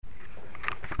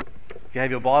If you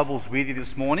have your Bibles with you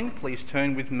this morning, please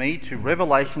turn with me to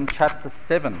Revelation chapter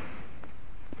 7.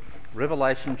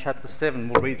 Revelation chapter 7.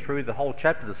 We'll read through the whole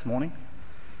chapter this morning.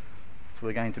 That's what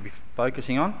we're going to be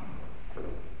focusing on.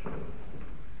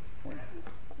 That's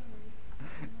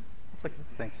okay,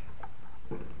 thanks.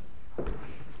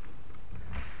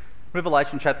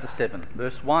 Revelation chapter 7,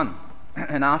 verse 1.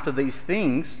 And after these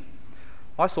things,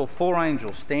 I saw four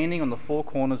angels standing on the four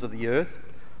corners of the earth,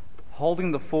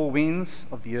 holding the four winds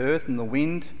of the earth, and the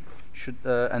wind should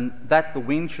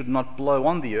not blow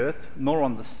on the earth, nor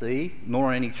on the sea, nor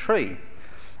on any tree.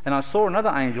 And I saw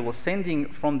another angel ascending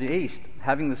from the east,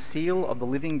 having the seal of the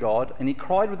living God, and he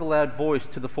cried with a loud voice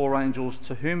to the four angels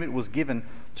to whom it was given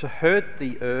to hurt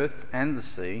the earth and the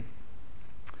sea,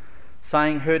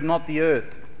 saying, Hurt not the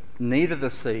earth, neither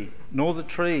the sea, nor the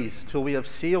trees, till we have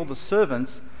sealed the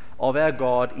servants of our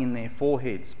God in their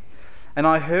foreheads. And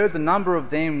I heard the number of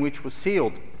them which were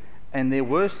sealed, and there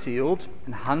were sealed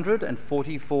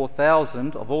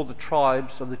 144,000 of all the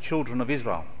tribes of the children of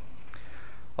Israel.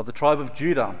 Of the tribe of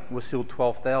Judah were sealed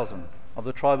 12,000. Of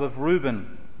the tribe of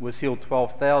Reuben were sealed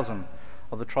 12,000.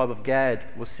 Of the tribe of Gad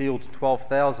were sealed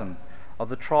 12,000. Of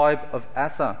the tribe of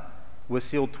Asher were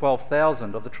sealed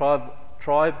 12,000. Of the tribe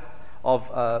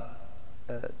of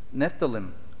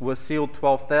Nephthalim were sealed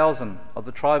 12,000. Of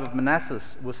the tribe of Manasseh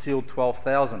were sealed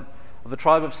 12,000. Of the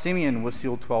tribe of Simeon were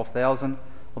sealed 12,000.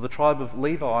 Of the tribe of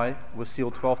Levi were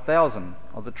sealed 12,000.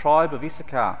 Of the tribe of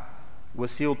Issachar were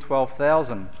sealed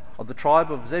 12,000. Of the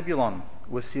tribe of Zebulun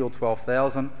were sealed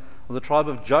 12,000. Of the tribe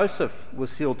of Joseph were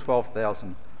sealed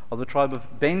 12,000. Of the tribe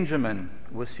of Benjamin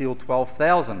were sealed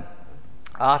 12,000.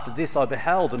 After this I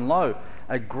beheld, and lo,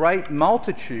 a great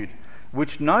multitude,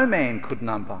 which no man could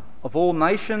number, of all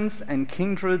nations and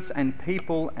kindreds and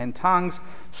people and tongues,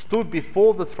 stood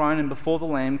before the throne and before the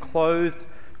Lamb, clothed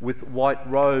with white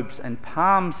robes and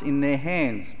palms in their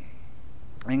hands,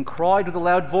 and cried with a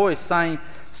loud voice, saying,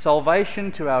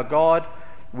 Salvation to our God,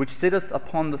 which sitteth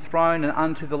upon the throne, and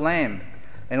unto the Lamb.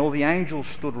 And all the angels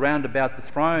stood round about the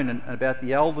throne, and about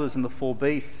the elders and the four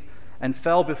beasts, and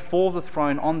fell before the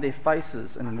throne on their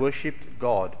faces, and worshipped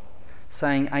God,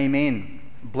 saying, Amen.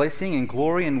 Blessing and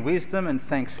glory and wisdom and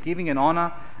thanksgiving and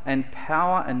honour and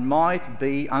power and might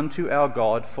be unto our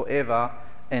God for ever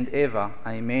and ever.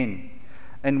 Amen.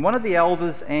 And one of the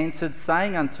elders answered,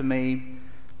 saying unto me,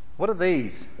 What are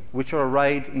these which are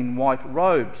arrayed in white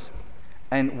robes?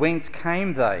 And whence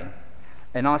came they?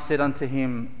 And I said unto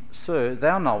him, Sir,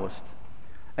 thou knowest.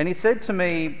 And he said to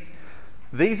me,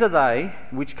 These are they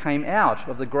which came out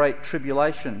of the great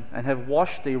tribulation, and have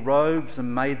washed their robes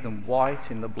and made them white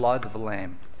in the blood of the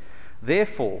Lamb.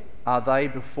 Therefore are they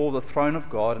before the throne of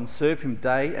God, and serve him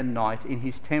day and night in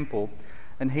his temple,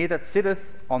 and he that sitteth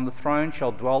on the throne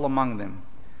shall dwell among them.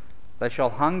 They shall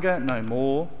hunger no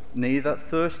more, neither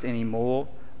thirst any more,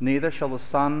 neither shall the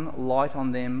sun light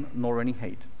on them, nor any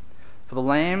heat. For the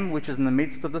Lamb which is in the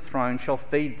midst of the throne shall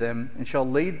feed them, and shall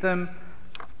lead them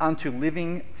unto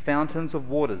living fountains of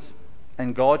waters,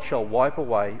 and God shall wipe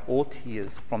away all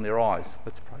tears from their eyes.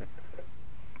 Let's pray.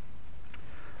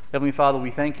 Heavenly Father,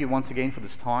 we thank you once again for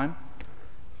this time.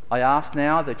 I ask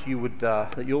now that you would,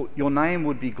 that your name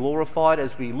would be glorified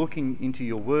as we look into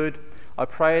your word. I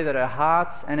pray that our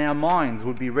hearts and our minds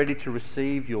would be ready to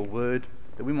receive your word,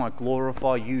 that we might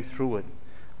glorify you through it.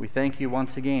 We thank you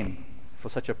once again for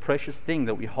such a precious thing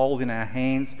that we hold in our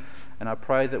hands, and I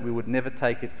pray that we would never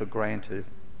take it for granted.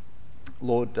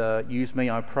 Lord, use me,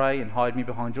 I pray, and hide me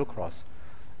behind your cross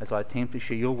as I attempt to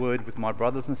share your word with my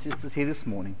brothers and sisters here this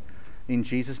morning. In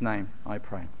Jesus' name, I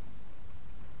pray.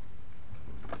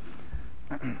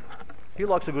 Who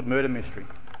likes a good murder mystery?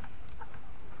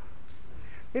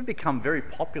 They've become very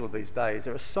popular these days.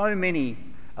 There are so many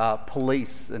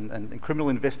police and criminal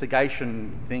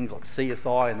investigation things like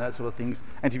CSI and that sort of things.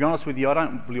 And to be honest with you, I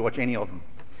don't really watch any of them.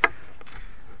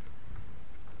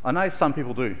 I know some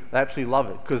people do. They absolutely love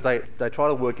it because they try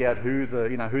to work out who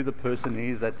the person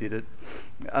is that did it.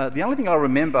 The only thing I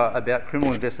remember about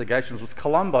criminal investigations was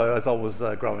Columbo as I was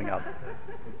growing up.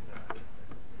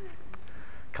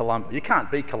 Columbo. You can't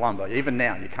beat Columbo. Even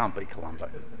now, you can't beat Columbo.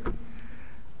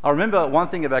 I remember one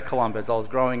thing about Columbo as I was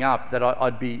growing up, that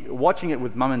I'd be watching it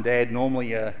with Mum and Dad.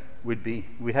 Normally,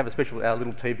 we'd have our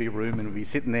little TV room, and we'd be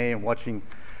sitting there and watching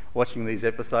these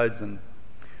episodes. And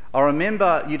I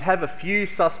remember you'd have a few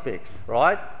suspects,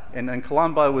 right? And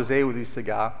Columbo was there with his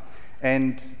cigar,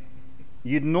 and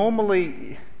you'd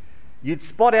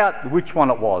spot out which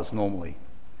one it was normally.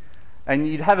 And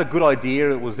you'd have a good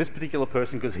idea it was this particular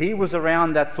person because he was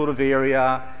around that sort of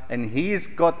area, and he's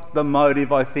got the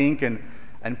motive, I think,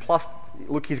 and plus,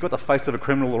 look, he's got the face of a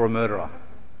criminal or a murderer.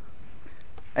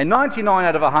 And 99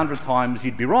 out of 100 times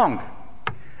you'd be wrong.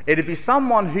 It'd be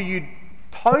someone who you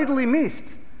totally missed.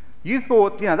 You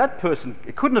thought, that person,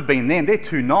 it couldn't have been them, they're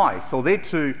too nice, or they're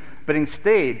too... But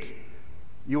instead,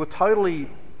 you were totally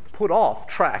put off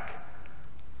track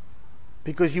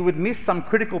because you would miss some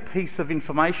critical piece of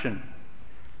information.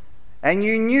 And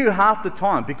you knew half the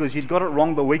time because you'd got it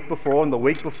wrong the week before and the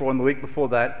week before and the week before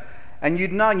that. And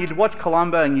you'd know, and you'd watch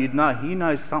Columbo and you'd know, he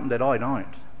knows something that I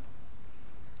don't.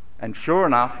 And sure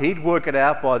enough, he'd work it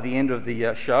out by the end of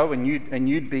the show, and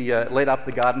you'd be led up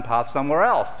the garden path somewhere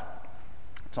else,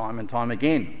 time and time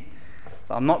again.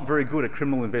 So I'm not very good at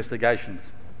criminal investigations.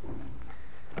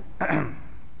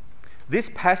 This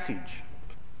passage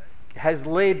has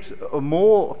led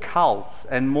more cults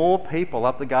and more people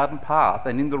up the garden path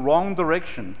and in the wrong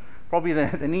direction, probably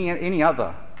than any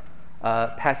other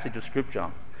passage of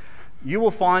Scripture. You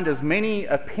will find as many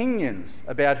opinions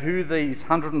about who these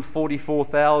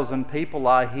 144,000 people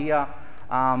are here.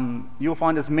 You'll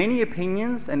find as many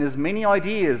opinions and as many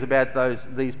ideas about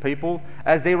these people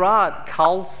as there are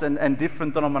cults and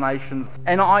different denominations.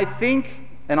 And I think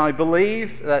and I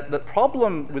believe that the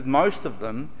problem with most of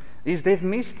them is they've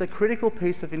missed a critical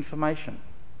piece of information.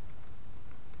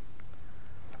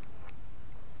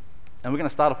 And we're going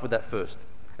to start off with that first.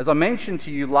 As I mentioned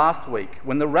to you last week,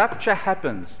 when the rapture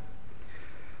happens,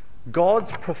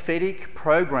 God's prophetic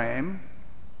program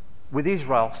with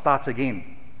Israel starts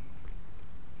again.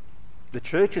 The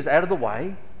church is out of the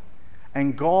way,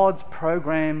 and God's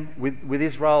program with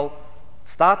Israel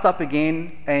starts up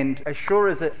again, and as sure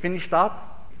as it finished up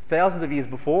thousands of years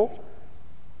before,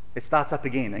 it starts up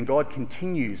again, and God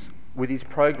continues with his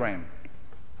program.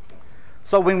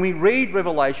 So when we read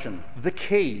Revelation, the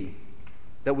key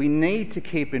that we need to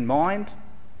keep in mind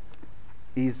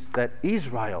is that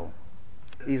Israel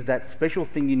is that special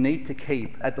thing you need to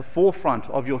keep at the forefront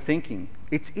of your thinking.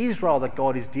 It's Israel that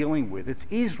God is dealing with. It's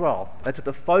Israel that's at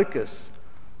the focus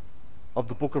of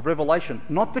the book of Revelation,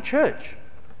 not the church.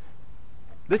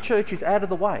 The church is out of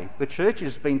the way. The church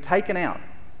has been taken out.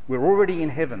 We're already in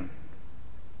heaven.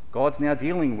 God's now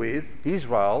dealing with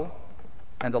Israel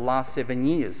and the last 7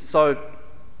 years. So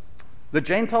the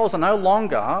Gentiles are no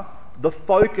longer the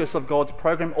focus of God's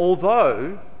program,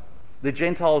 although the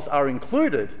Gentiles are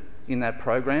included in that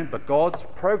program, but God's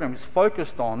program is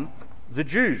focused on the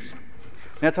Jews.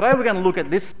 Now today we're going to look at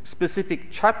this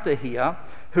specific chapter here,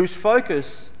 whose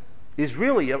focus is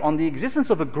really on the existence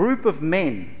of a group of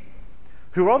men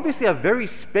who obviously are very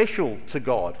special to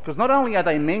God, because not only are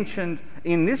they mentioned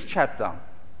in this chapter,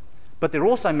 but they're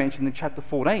also mentioned in chapter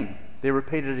 14. They're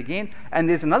repeated again, and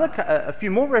there's a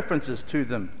few more references to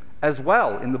them as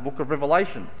well in the book of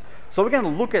Revelation. So we're going to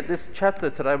look at this chapter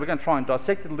today. We're going to try and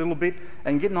dissect it a little bit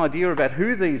and get an idea about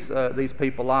who these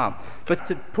people are. But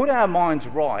to put our minds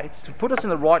right, to put us in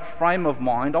the right frame of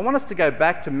mind, I want us to go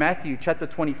back to Matthew chapter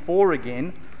 24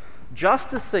 again, just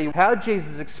to see how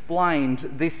Jesus explained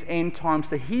this end times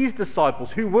to his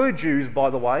disciples, who were Jews, by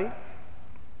the way,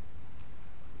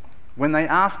 when they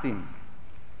asked him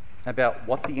about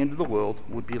what the end of the world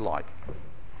would be like.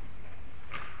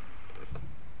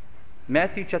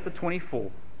 Matthew chapter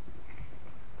 24.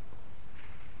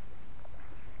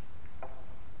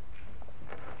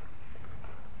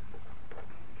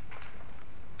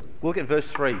 We'll look at verse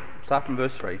 3. Start from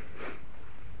verse 3.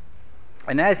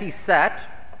 And as he sat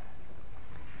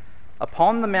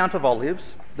upon the Mount of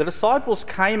Olives, the disciples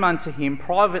came unto him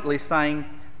privately, saying,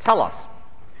 Tell us,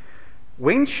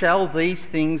 when shall these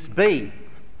things be?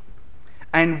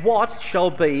 And what shall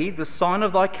be the sign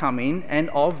of thy coming and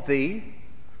of the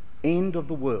end of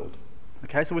the world?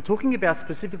 Okay, so we're talking about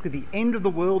specifically the end of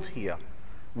the world here,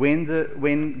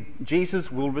 when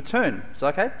Jesus will return.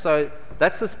 So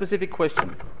that's the specific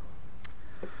question.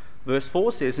 Verse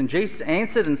 4 says, And Jesus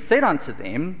answered and said unto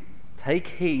them, Take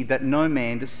heed that no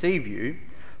man deceive you,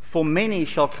 for many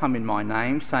shall come in my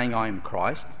name, saying, I am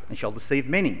Christ, and shall deceive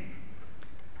many.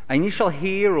 And ye shall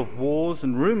hear of wars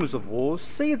and rumours of wars.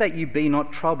 See that ye be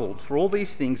not troubled, for all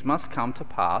these things must come to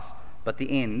pass, but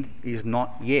the end is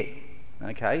not yet.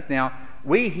 Okay, now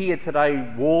we hear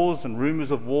today wars and rumours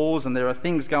of wars, and there are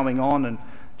things going on, and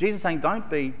Jesus is saying,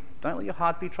 don't let your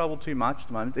heart be troubled too much at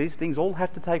the moment. These things all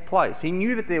have to take place. He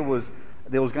knew that there was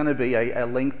going to be a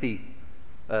lengthy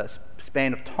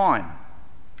span of time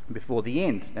before the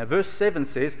end. Now verse 7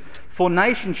 says, For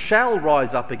nation shall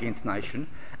rise up against nation,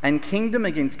 and kingdom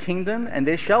against kingdom, and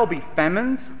there shall be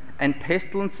famines and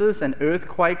pestilences and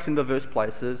earthquakes in diverse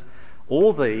places.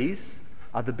 All these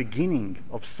are the beginning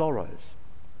of sorrows.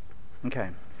 Okay.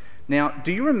 Now,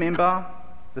 do you remember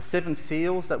the 7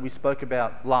 seals that we spoke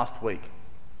about last week?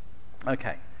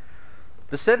 Okay.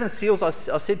 The 7 seals, I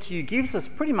said to you, gives us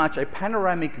pretty much a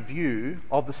panoramic view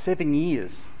of the 7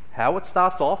 years how it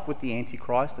starts off with the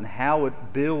Antichrist and how it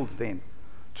builds then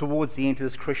towards the end, to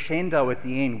this crescendo at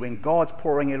the end when God's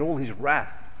pouring out all his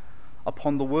wrath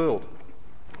upon the world.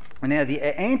 And now the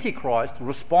Antichrist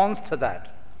responds to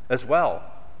that as well.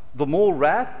 The more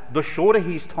wrath, the shorter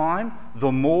his time,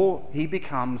 the more he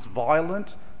becomes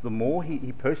violent, the more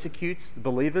he persecutes the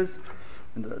believers,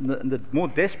 and the more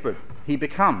desperate he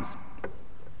becomes.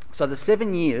 So the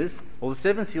 7 years, or the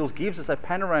 7 seals, gives us a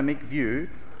panoramic view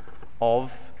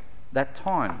of that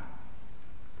time.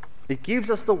 It gives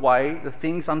us the way the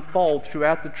things unfold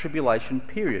throughout the tribulation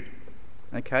period.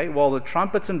 Okay, while the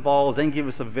trumpets and vials then give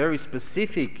us a very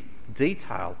specific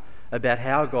detail about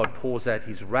how God pours out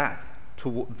his wrath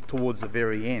towards the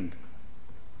very end.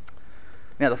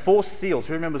 Now the 4 seals,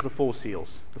 who remembers the 4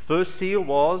 seals? The first seal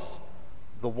was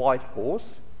the white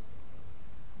horse.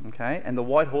 Okay, and the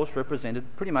white horse represented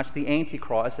pretty much the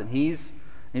Antichrist, and he's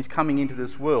coming into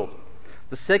this world.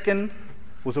 The second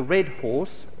was a red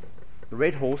horse. The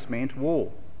red horse meant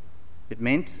war. It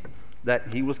meant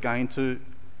that he was going to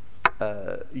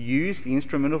use the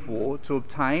instrument of war to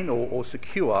obtain or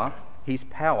secure his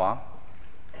power.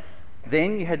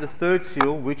 Then you had the third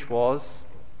seal, which was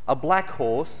a black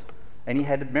horse, and he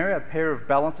had a pair of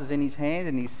balances in his hand,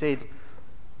 and he said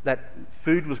that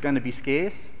food was going to be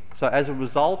scarce. So as a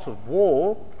result of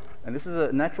war, and this is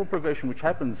a natural progression which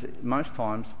happens most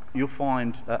times, you'll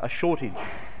find a shortage,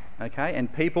 okay,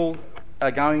 and people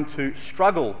are going to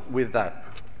struggle with that.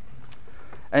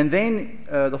 And then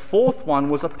the fourth one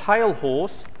was a pale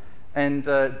horse, and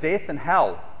death and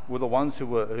hell were the ones who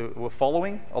were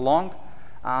following along.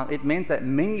 It meant that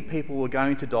many people were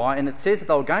going to die, and it says that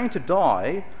they were going to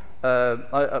die,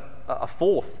 a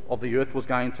fourth of the earth was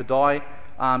going to die,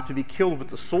 to be killed with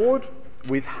the sword,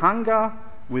 with hunger,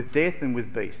 with death, and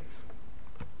with beasts.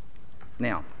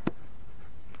 Now,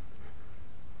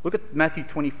 look at Matthew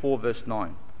 24, verse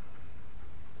 9.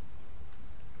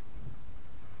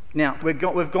 Now, we've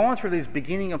gone through these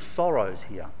beginning of sorrows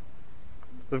here.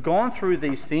 We've gone through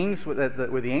these things where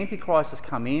the Antichrist has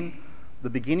come in, the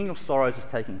beginning of sorrows is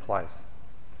taking place.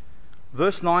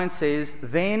 Verse 9 says,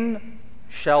 "Then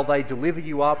shall they deliver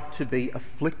you up to be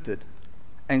afflicted,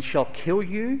 and shall kill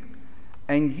you,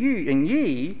 and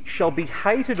ye shall be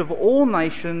hated of all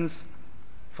nations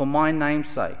for my name's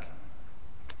sake."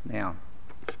 Now,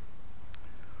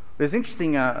 there's an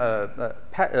interesting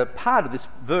part of this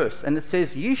verse, and it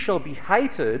says, "Ye shall be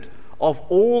hated of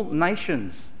all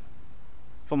nations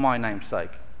for my name's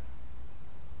sake."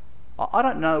 I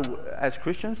don't know, as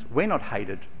Christians, we're not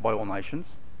hated by all nations.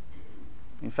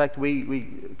 In fact,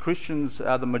 we Christians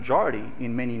are the majority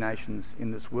in many nations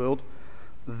in this world.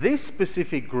 This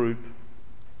specific group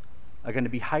are going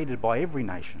to be hated by every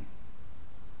nation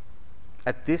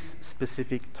at this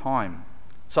specific time.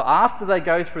 So after they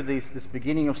go through this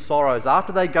beginning of sorrows,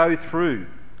 after they go through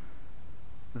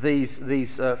these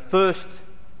first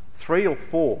 3 or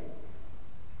 4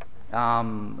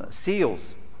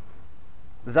 seals,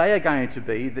 they are going to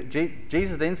be,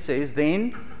 Jesus then says,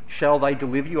 "Then shall they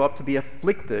deliver you up to be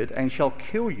afflicted, and shall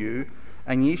kill you,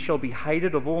 and ye shall be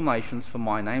hated of all nations for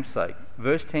my name's sake."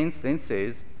 Verse 10 then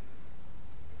says,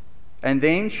 "And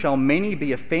then shall many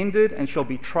be offended, and shall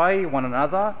betray one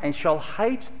another, and shall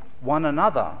hate one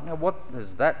another." Now, what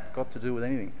has that got to do with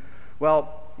anything?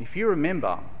 Well, if you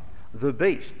remember, the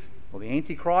beast, or the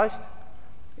Antichrist,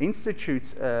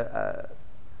 institutes a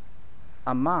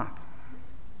mark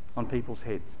on people's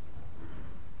heads.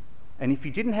 And if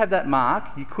you didn't have that mark,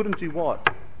 you couldn't do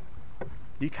what?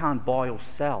 You can't buy or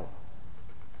sell.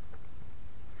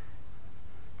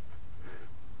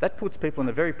 That puts people in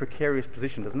a very precarious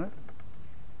position, doesn't it?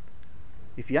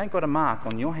 If you ain't got a mark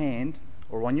on your hand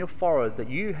or on your forehead that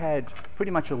you had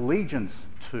pretty much allegiance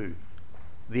to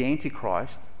the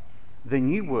Antichrist, then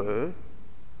you were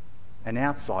an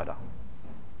outsider.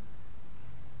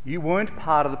 You weren't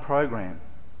part of the program.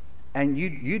 And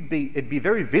it'd be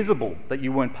very visible that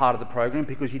you weren't part of the program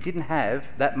because you didn't have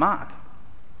that mark.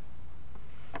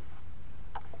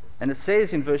 And it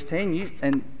says in verse 10,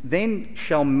 "And then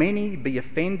shall many be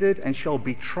offended, and shall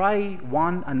betray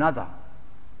one another."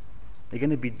 They're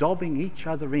going to be dobbing each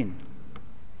other in.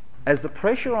 As the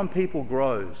pressure on people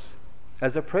grows,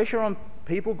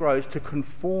 to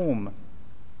conform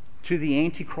to the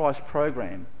Antichrist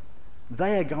program,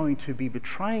 they are going to be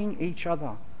betraying each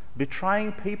other,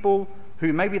 betraying people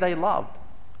who maybe they loved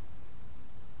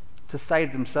to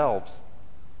save themselves.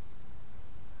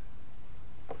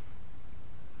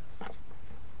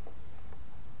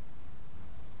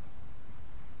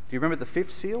 Do you remember the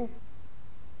 5th seal?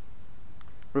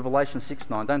 Revelation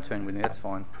 6:9. Don't turn with me, that's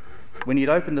fine. when he had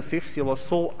opened the fifth seal, I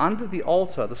saw under the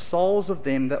altar the souls of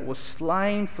them that were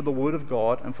slain for the word of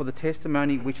God and for the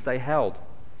testimony which they held.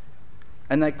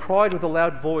 And they cried with a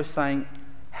loud voice, saying,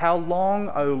 How long,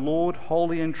 O Lord,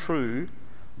 holy and true,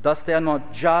 dost thou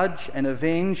not judge and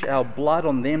avenge our blood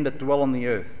on them that dwell on the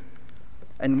earth?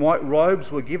 And white robes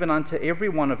were given unto every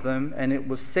one of them, and it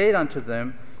was said unto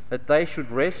them that they should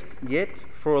rest yet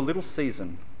for a little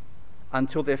season,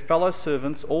 until their fellow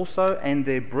servants also and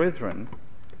their brethren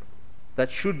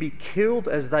that should be killed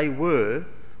as they were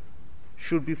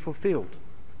should be fulfilled.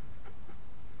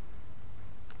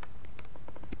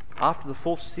 After the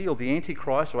fourth seal, the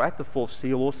Antichrist, or at the fourth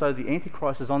seal also, the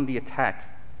Antichrist is on the attack.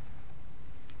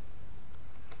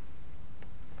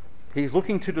 He's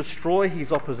looking to destroy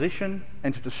his opposition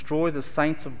and to destroy the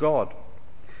saints of God.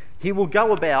 He will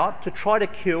go about to try to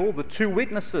kill the two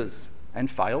witnesses and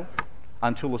fail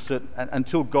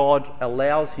until God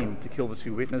allows him to kill the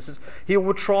two witnesses. He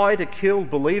will try to kill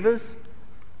believers.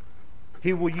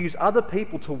 He will use other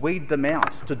people to weed them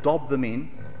out, to dob them in.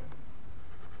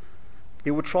 He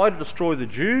will try to destroy the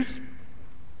Jews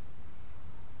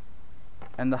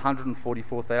and the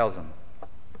 144,000.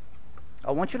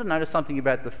 I want you to notice something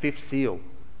about the fifth seal.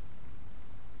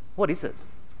 What is it?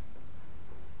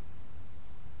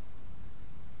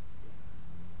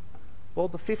 Well,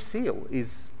 the fifth seal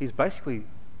is basically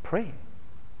prayer.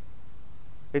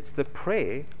 It's the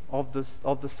prayer of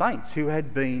the saints who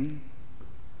had been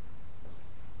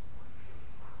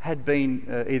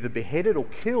either beheaded or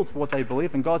killed for what they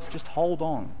believe, and God's just hold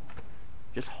on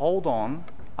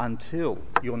until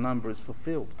your number is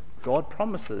fulfilled. God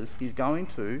promises he's going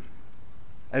to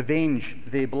avenge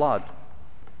their blood.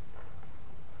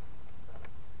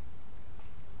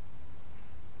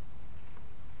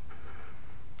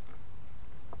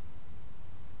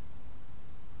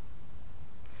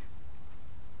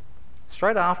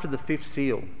 Straight after the fifth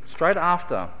seal, straight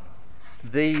after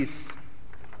these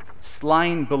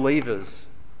slain believers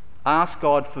ask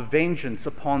God for vengeance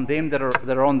upon them that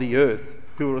are on the earth,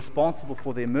 who are responsible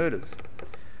for their murders,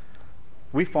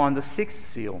 we find the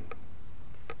sixth seal.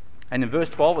 And in verse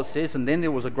 12 it says, And then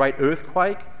there was a great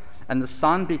earthquake, and the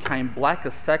sun became black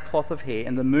as sackcloth of hair,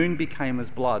 and the moon became as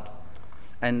blood,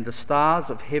 and the stars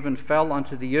of heaven fell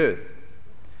unto the earth.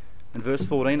 And verse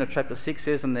 14 of chapter 6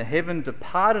 says, And the heaven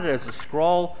departed as a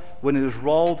scroll when it is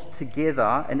rolled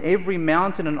together, and every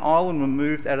mountain and island were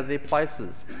moved out of their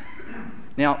places.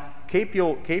 Now, keep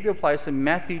your place in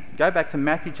Matthew. Go back to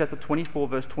Matthew chapter 24,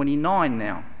 verse 29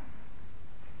 now.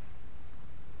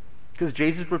 Because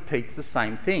Jesus repeats the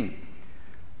same thing.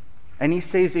 And he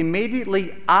says,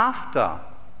 immediately after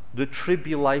the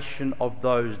tribulation of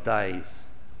those days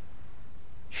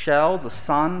shall the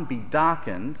sun be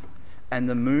darkened, and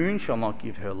the moon shall not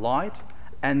give her light,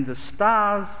 and the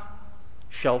stars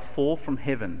shall fall from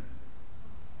heaven,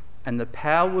 and the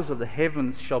powers of the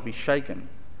heavens shall be shaken.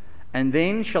 And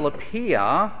then shall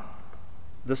appear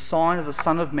the sign of the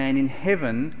Son of Man in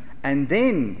heaven, and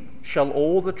then shall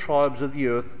all the tribes of the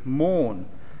earth mourn,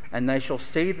 and they shall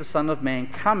see the Son of Man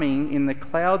coming in the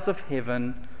clouds of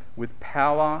heaven with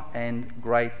power and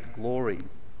great glory.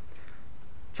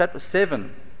 Chapter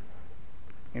 7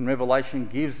 in Revelation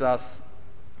gives us,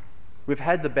 we've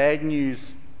had the bad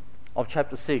news of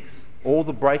chapter 6, all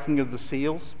the breaking of the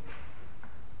seals.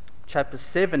 Chapter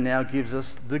 7 now gives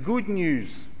us the good news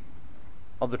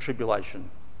of the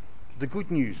tribulation. The good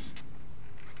news.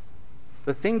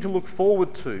 The thing to look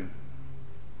forward to.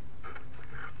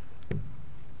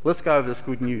 Let's go over this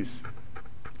good news.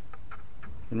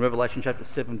 In Revelation chapter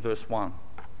 7 verse 1.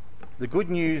 The good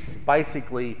news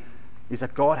basically is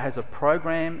that God has a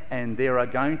program, and there are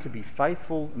going to be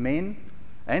faithful men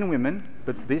and women,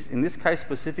 but in this case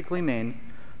specifically men,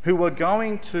 who are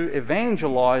going to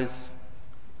evangelize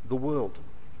the world.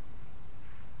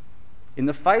 In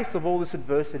the face of all this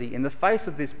adversity, in the face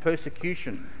of this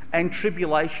persecution and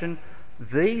tribulation,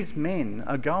 these men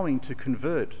are going to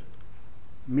convert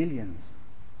millions.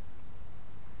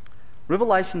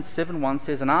 Revelation 7:1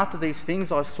 says, And after these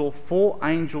things I saw 4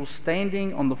 angels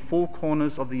standing on the 4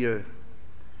 corners of the earth,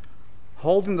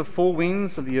 holding the 4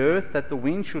 winds of the earth, that the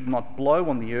wind should not blow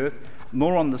on the earth,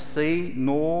 nor on the sea,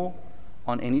 nor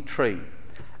on any tree.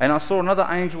 And I saw another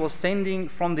angel ascending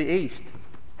from the east,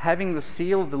 having the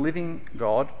seal of the living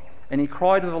God, and he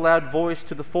cried with a loud voice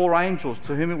to the 4 angels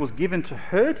to whom it was given to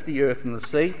hurt the earth and the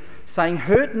sea, saying,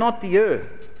 Hurt not the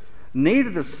earth, neither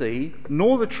the sea,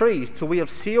 nor the trees, till we have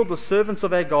sealed the servants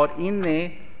of our God in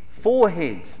their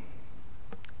foreheads.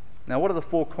 Now, what are the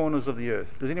 4 corners of the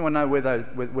earth? Does anyone know where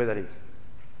that is?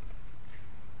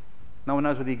 No one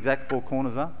knows where the exact 4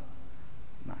 corners are?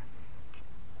 No.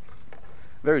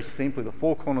 Very simply, the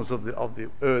four corners of the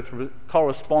earth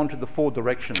correspond to the four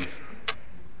directions: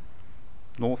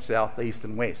 north, south, east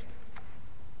and west.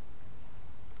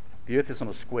 The earth is not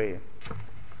a square,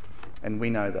 and we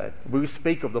know that. We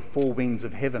speak of the four winds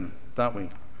of heaven, don't we?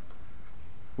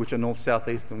 Which are north, south,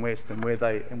 east and west, and where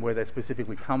they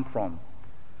specifically come from.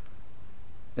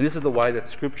 And this is the way that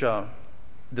Scripture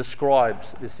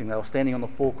describes this thing. They were standing on the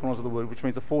four corners of the world, which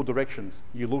means the four directions.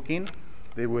 You look in,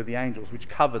 there were the angels, which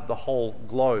covered the whole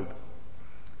globe.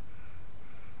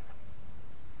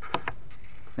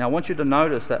 Now I want you to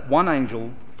notice that one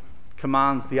angel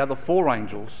commands the other four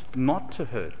angels not to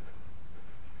hurt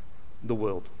the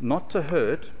world, not to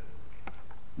hurt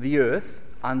the earth,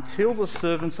 until the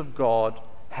servants of God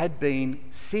had been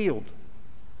sealed,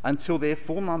 until their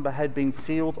full number had been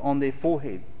sealed on their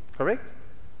forehead. Correct?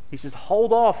 He says,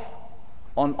 hold off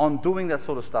on doing that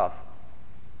sort of stuff.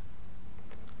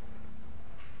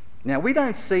 Now, we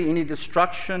don't see any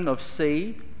destruction of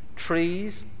sea,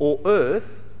 trees, or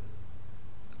earth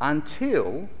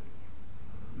until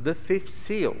the fifth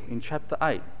seal in chapter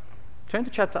 8. Turn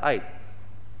to chapter 8.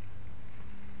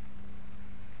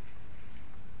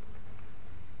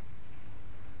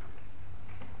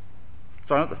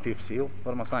 Sorry, not the fifth seal.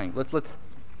 What am I saying?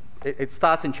 It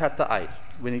starts in chapter 8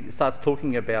 when it starts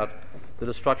talking about the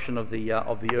destruction of the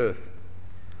earth.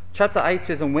 Chapter 8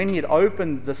 says, "And when he had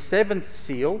opened the seventh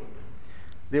seal,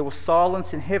 there was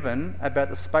silence in heaven about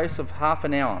the space of half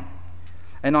an hour.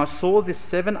 And I saw the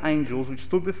seven angels which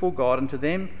stood before God, and to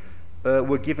them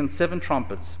were given seven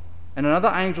trumpets. And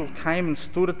another angel came and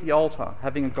stood at the altar,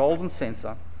 having a golden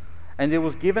censer. And there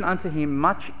was given unto him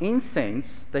much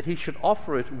incense, that he should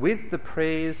offer it with the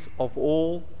prayers of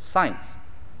all saints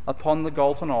upon the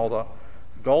golden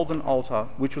altar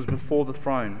which was before the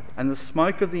throne. And the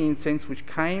smoke of the incense which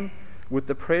came with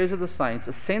the prayers of the saints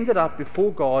ascended up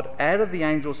before God out of the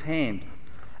angel's hand.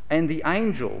 And the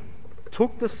angel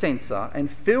took the censer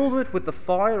and filled it with the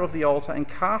fire of the altar and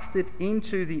cast it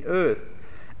into the earth.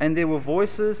 And there were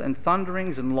voices and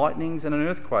thunderings and lightnings and an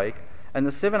earthquake. And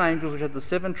the seven angels which had the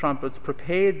seven trumpets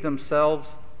prepared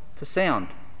themselves to sound."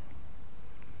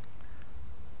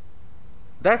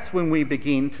 That's when we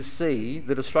begin to see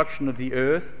the destruction of the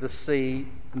earth, the sea,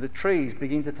 and the trees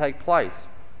begin to take place.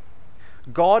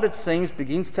 God, it seems,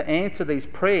 begins to answer these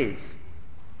prayers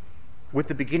with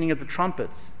the beginning of the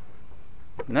trumpets.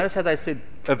 Notice how they said,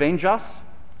 "Avenge us"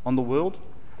 on the world,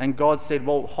 and God said,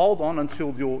 "Well, hold on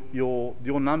until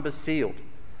your number's sealed."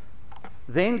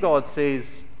 Then God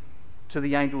says to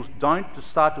the angels, "Don't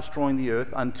start destroying the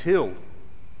earth until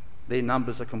their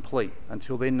numbers are complete,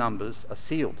 until their numbers are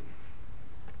sealed."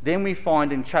 Then we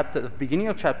find in the beginning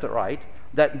of chapter 8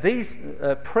 that these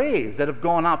prayers that have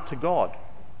gone up to God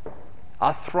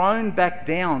are thrown back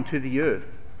down to the earth,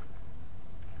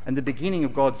 and the beginning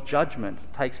of God's judgment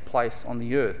takes place on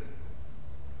the earth.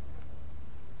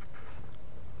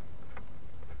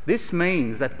 This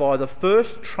means that by the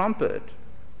first trumpet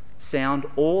sound,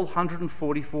 all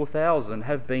 144,000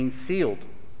 have been sealed.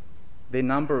 Their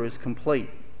number is complete.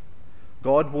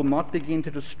 God will not begin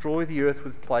to destroy the earth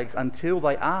with plagues until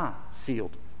they are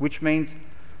sealed, which means,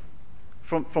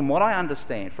 from what I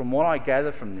understand, from what I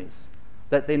gather from this,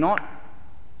 that they're not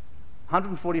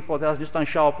 144,000 just don't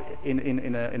show up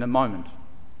in a moment.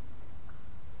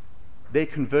 They're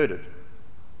converted.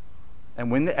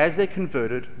 And as they're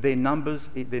converted, their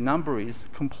number is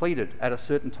completed at a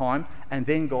certain time, and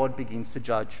then God begins to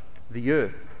judge the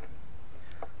earth.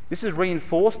 This is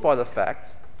reinforced by the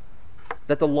fact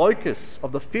that the locusts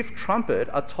of the fifth trumpet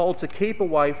are told to keep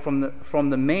away from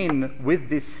the men with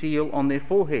this seal on their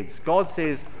foreheads. God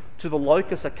says to the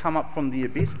locusts that come up from the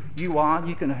abyss, you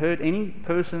can hurt any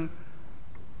person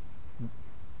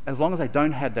as long as they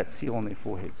don't have that seal on their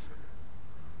foreheads.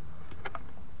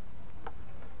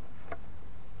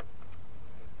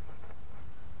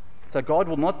 So God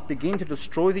will not begin to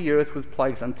destroy the earth with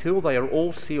plagues until they are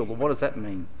all sealed. Well, what does that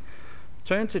mean?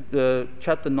 Turn to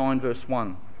chapter 9, verse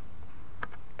 1.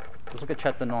 Let's look at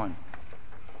chapter 9.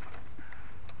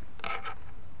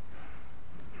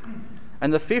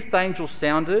 "And the fifth angel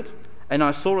sounded, and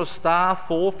I saw a star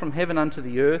fall from heaven unto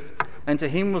the earth, and to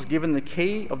him was given the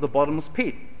key of the bottomless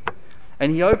pit.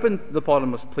 And he opened the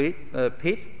bottomless pit,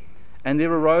 and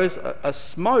there arose a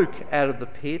smoke out of the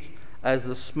pit, as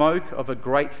the smoke of a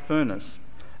great furnace,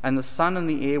 and the sun and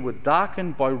the air were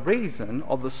darkened by reason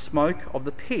of the smoke of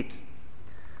the pit.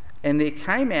 And there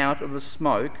came out of the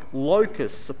smoke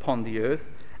locusts upon the earth,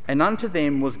 and unto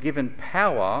them was given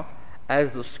power,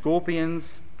 as the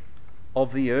scorpions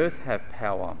of the earth have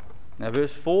power." Now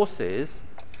verse 4 says,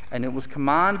 "And it was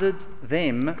commanded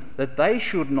them that they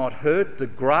should not hurt the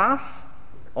grass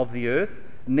of the earth,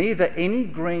 neither any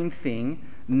green thing,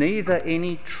 neither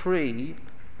any tree,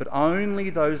 but only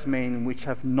those men which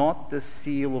have not the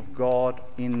seal of God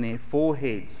in their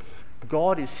foreheads.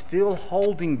 God is still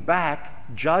holding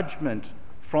back judgment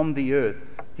from the earth.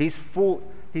 He's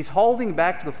holding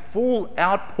back the full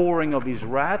outpouring of his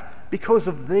wrath because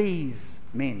of these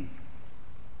men,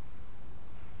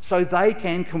 so they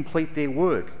can complete their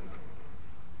work.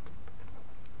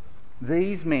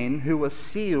 These men who are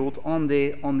sealed on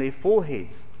their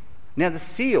foreheads. Now the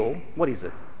seal, what is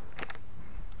it?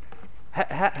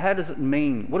 How does it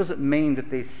mean? What does it mean that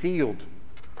they're sealed?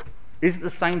 Is it the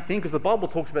same thing? Because the Bible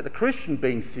talks about the Christian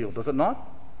being sealed, does it not?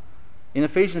 In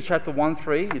Ephesians chapter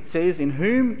 1:3, it says, "In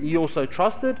whom ye also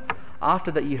trusted, after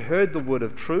that ye heard the word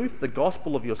of truth, the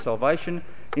gospel of your salvation,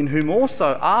 in whom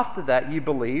also after that ye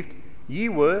believed, ye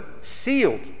were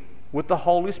sealed with the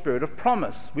Holy Spirit of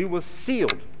promise." We were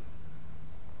sealed.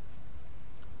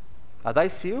 Are they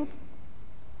sealed?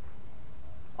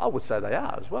 I would say they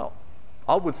are as well.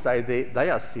 I would say they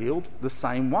are sealed the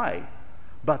same way.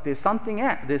 But there's something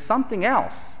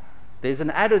else. There's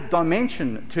an added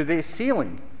dimension to their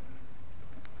sealing.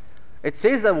 It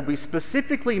says they will be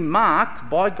specifically marked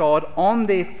by God on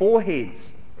their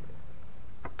foreheads.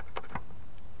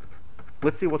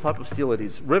 Let's see what type of seal it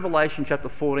is. Revelation chapter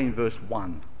 14 verse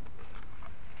 1.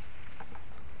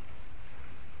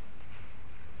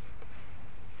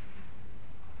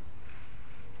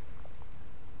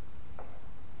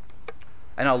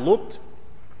 "And I looked,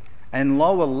 and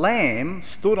lo, a Lamb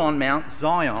stood on Mount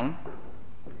Zion,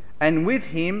 and with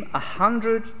him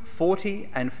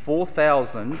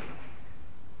 144,000.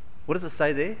 What does it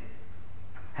say there?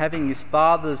 Having his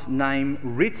Father's name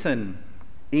written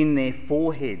in their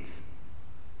foreheads."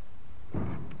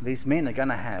 These men are going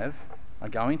to have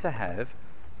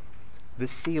the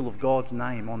seal of God's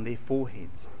name on their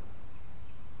foreheads.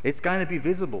 It's going to be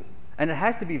visible. And it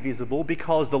has to be visible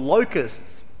because the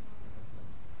locusts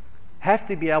have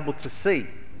to be able to see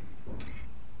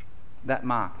that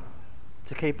mark,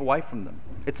 to keep away from them.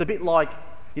 It's a bit like,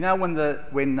 you know,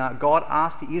 when God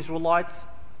asked the Israelites,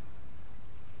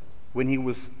 when he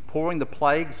was pouring the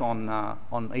plagues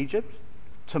on Egypt,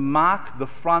 to mark the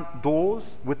front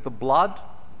doors with the blood.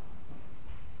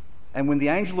 And when the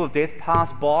angel of death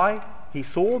passed by, he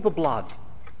saw the blood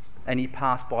and he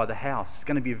passed by the house. It's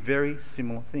going to be a very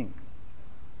similar thing.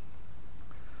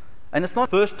 And it's not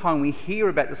the first time we hear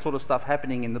about this sort of stuff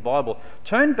happening in the Bible.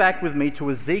 Turn back with me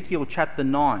to Ezekiel chapter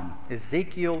 9.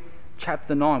 Ezekiel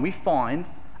chapter 9. We find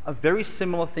a very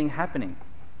similar thing happening.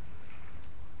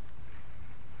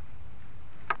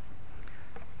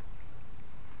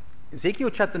 Ezekiel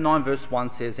chapter 9 verse 1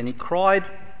 says, "And he cried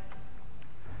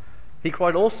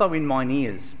also in mine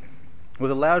ears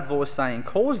with a loud voice, saying,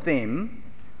 Cause them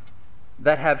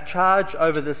that have charge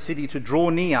over the city to draw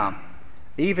near,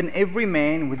 even every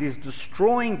man with his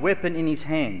destroying weapon in his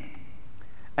hand.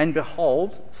 And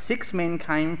behold, 6 men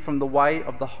came from the way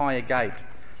of the higher gate,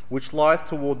 which lieth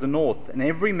toward the north, and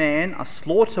every man a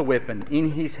slaughter weapon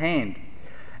in his hand.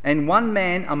 And one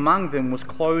man among them was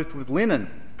clothed with linen."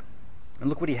 And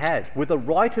look what he had, "with a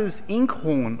writer's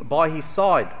inkhorn by his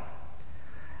side.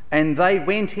 And they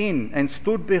went in and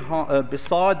stood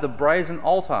beside the brazen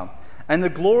altar. And the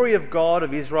glory of God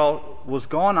of Israel was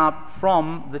gone up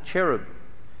from the cherub,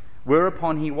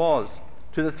 whereupon he was,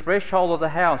 to the threshold of the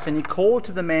house. And he called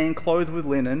to the man clothed with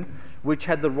linen, which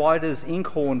had the writer's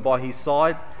inkhorn by his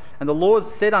side. And the Lord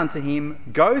said unto him,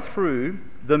 Go through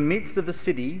the midst of the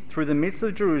city, through the midst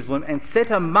of Jerusalem, and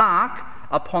set a mark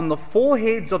upon the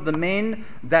foreheads of the men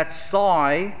that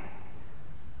sigh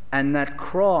and that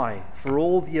cry for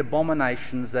all the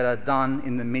abominations that are done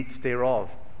in the midst thereof."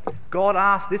 God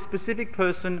asked this specific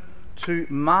person to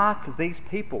mark these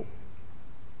people.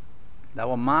 They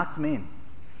were marked men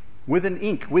with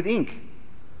ink.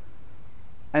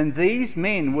 And these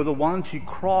men were the ones who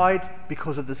cried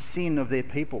because of the sin of their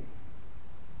people.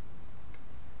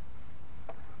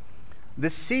 The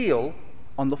seal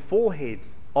on the foreheads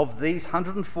of these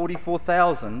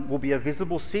 144,000 will be a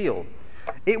visible seal.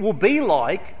 It will be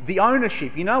like the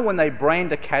ownership. You know when they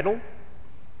brand a cattle?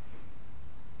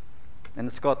 And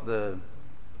it's got the,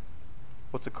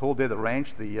 what's it called there, the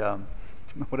ranch,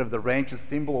 whatever the ranch's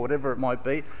symbol or whatever it might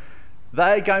be.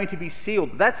 They are going to be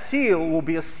sealed. That seal will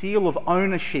be a seal of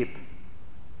ownership.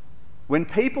 When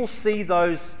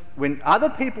other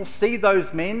people see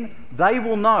those men, they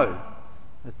will know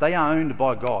that they are owned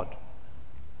by God,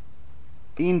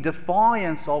 in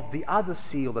defiance of the other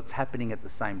seal that's happening at the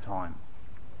same time.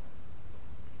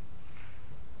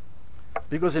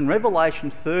 Because in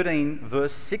Revelation 13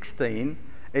 verse 16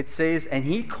 it says, "And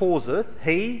he causeth,"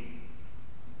 he,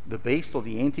 the beast or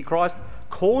the Antichrist,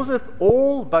 causeth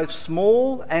all, both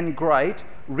small and great,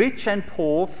 rich and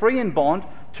poor, free and bond,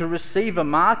 to receive a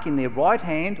mark in their right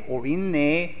hand or in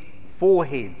their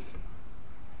foreheads,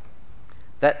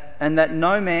 that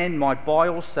no man might buy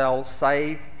or sell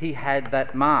save he had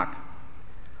that mark,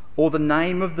 or the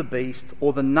name of the beast,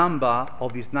 or the number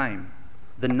of his name.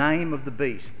 The name of the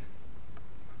beast.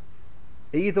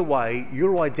 Either way,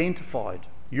 you're identified.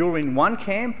 You're in one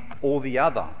camp or the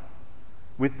other.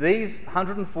 With these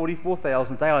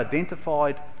 144,000, they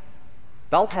identified.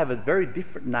 They'll have a very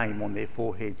different name on their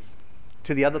foreheads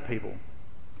to the other people,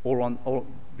 or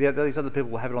these other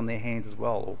people will have it on their hands as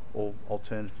well, or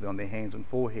alternatively on their hands and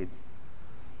foreheads.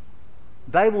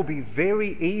 They will be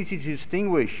very easy to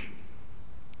distinguish.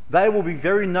 They will be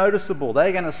very noticeable.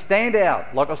 They're going to stand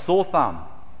out like a sore thumb.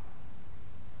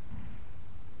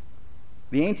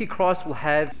 The Antichrist will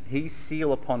have his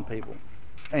seal upon people.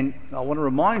 And I want to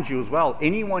remind you as well,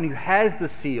 anyone who has the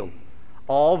seal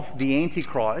of the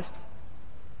Antichrist,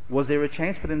 was there a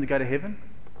chance for them to go to heaven?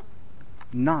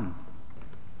 None.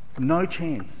 No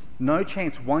chance. No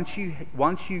chance. Once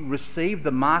you receive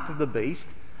the mark of the beast,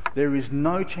 there is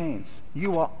no chance.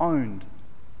 You are owned.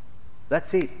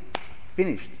 That's it.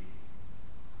 Finished.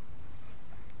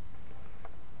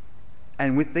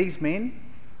 And with these men,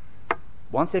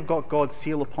 once they've got God's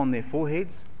seal upon their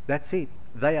foreheads, that's it.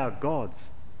 They are God's.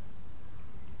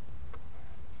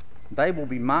 They will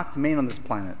be marked men on this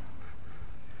planet.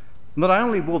 Not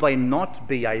only will they not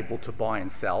be able to buy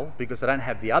and sell because they don't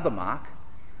have the other mark,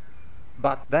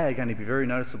 but they are going to be very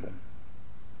noticeable.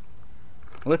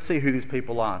 Let's see who these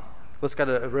people are. Let's go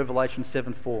to Revelation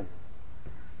 7:4.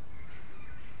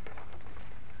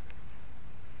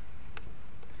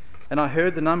 And I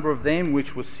heard the number of them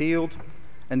which were sealed,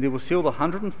 and there were sealed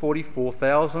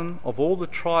 144,000 of all the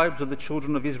tribes of the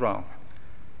children of Israel.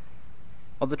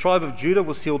 Of the tribe of Judah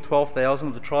were sealed 12,000.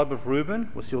 Of the tribe of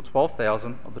Reuben were sealed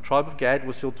 12,000. Of the tribe of Gad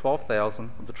were sealed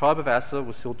 12,000. Of the tribe of Asher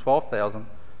were sealed 12,000.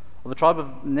 Of the tribe of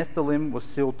Nephthalim was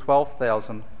sealed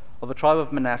 12,000. Of the tribe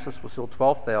of Manasseh was sealed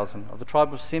 12,000. Of the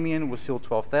tribe of Simeon was sealed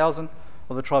 12,000.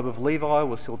 Of the tribe of Levi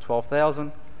was sealed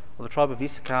 12,000. Of the tribe of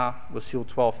Issachar was sealed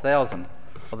 12,000.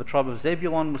 Of the tribe of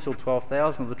Zebulun was sealed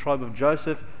 12,000. Of the tribe of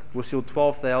Joseph was sealed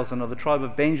 12,000. Of the tribe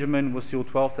of Benjamin was sealed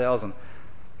 12,000.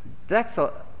 That's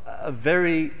a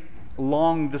very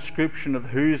long description of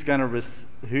who's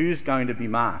going to be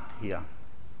marked here.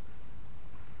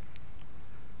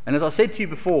 And as I said to you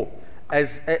before,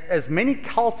 as many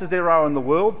cults as there are in the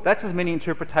world, that's as many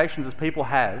interpretations as people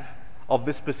have of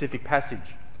this specific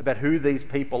passage about who these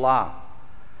people are.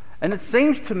 And it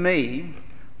seems to me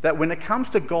that when it comes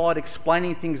to God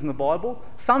explaining things in the Bible,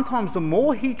 sometimes the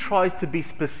more he tries to be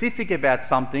specific about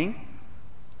something,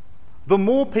 the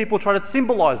more people try to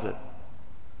symbolize it.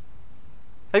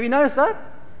 Have you noticed that?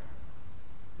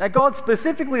 Now God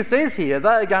specifically says here they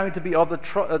are going to be of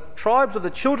the tribes of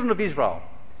the children of Israel.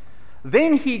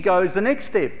 Then he goes the next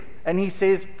step and he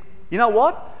says, you know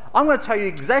what? I'm going to tell you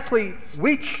exactly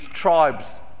which tribes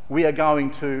we are going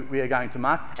to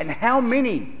mark and how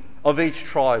many of each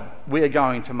tribe we are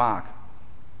going to mark.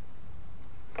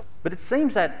 But it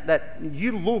seems that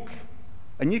you look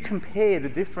and you compare the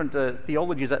different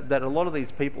theologies that a lot of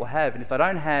these people have, and if they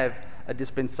don't have a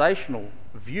dispensational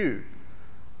view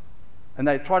and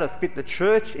they try to fit the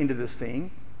church into this thing,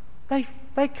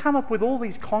 they come up with all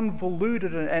these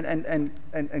convoluted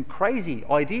and crazy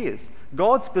ideas.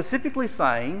 God specifically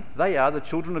saying they are the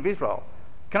children of Israel.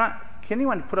 Can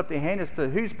anyone put up their hand as to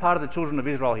who's part of the children of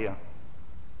Israel here?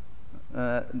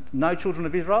 No children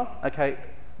of Israel? Okay,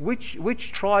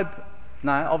 which tribe?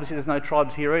 No, obviously there's no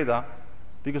tribes here either,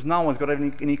 because no one's got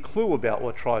any clue about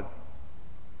what tribe.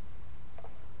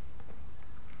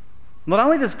 Not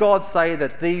only does God say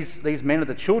that these men are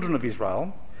the children of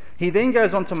Israel, he then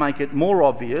goes on to make it more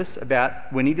obvious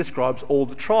about when he describes all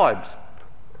the tribes.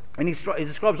 And he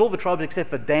describes all the tribes except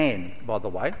for Dan, by the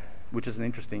way, which is an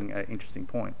interesting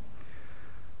point.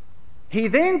 He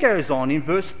then goes on in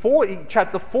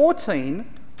chapter 14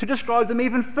 to describe them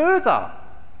even further.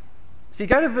 If you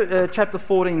go to chapter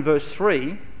 14, verse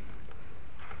 3,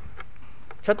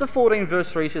 chapter 14, verse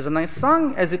 3 says, and they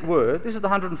sung as it were, this is the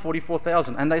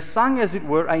 144,000, and they sung as it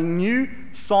were a new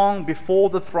song before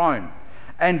the throne,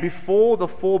 and before the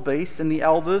four beasts and the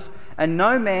elders, and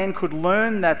no man could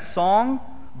learn that song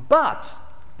but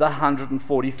the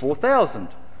 144,000,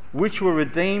 which were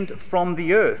redeemed from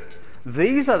the earth.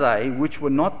 These are they which were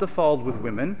not defiled with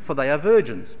women, for they are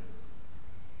virgins.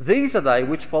 These are they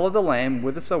which follow the Lamb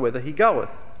whithersoever he goeth.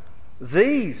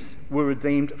 These were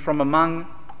redeemed from among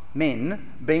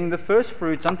men, being the first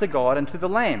fruits unto God and to the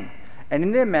Lamb. and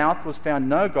in their mouth was found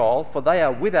no guile, for they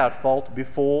are without fault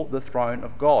before the throne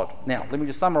of God. Now, let me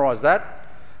just summarise that.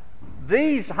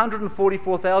 These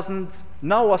 144,000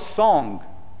 know a song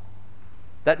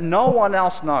that no one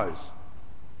else knows.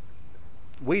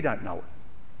 We don't know it.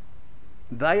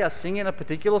 They are singing a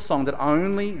particular song that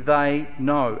only they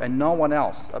know and no one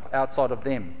else outside of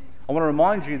them. I want to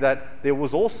remind you that there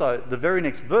was also the very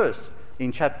next verse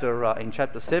in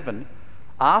chapter 7,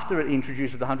 after it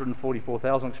introduces the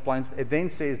 144,000, explains, it then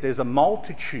says there's a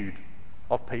multitude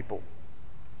of people.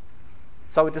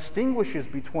 So it distinguishes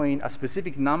between a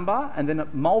specific number and then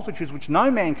multitudes which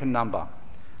no man can number.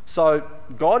 So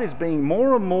God is being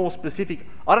more and more specific.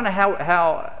 I don't know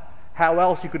how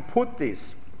else you could put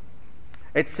this.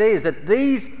 It says that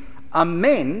these are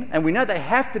men, and we know they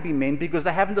have to be men because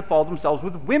they haven't defiled themselves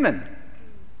with women.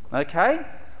 Okay?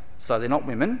 So they're not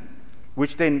women,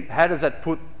 which then, how does that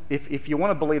put, if you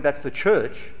want to believe that's the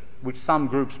church, which some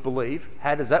groups believe,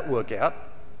 how does that work out?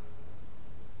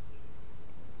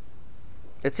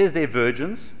 It says they're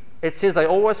virgins. It says they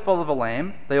always follow the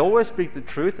Lamb, they always speak the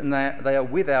truth, and they are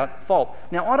without fault.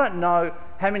 Now, I don't know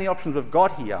how many options we've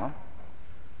got here,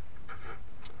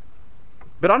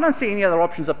 but I don't see any other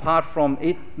options apart from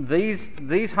these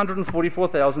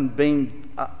 144,000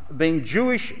 being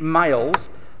Jewish males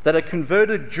that are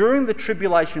converted during the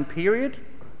tribulation period.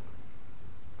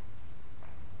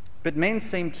 But men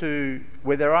seem to,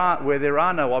 where there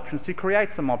are no options, to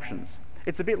create some options.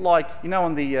 It's a bit like, in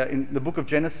the book of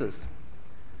Genesis,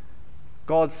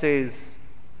 God says,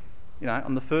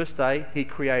 on the first day he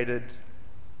created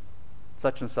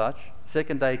such and such,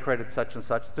 second day he created such and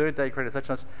such, third day he created such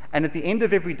and such, and at the end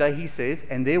of every day he says,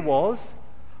 and there was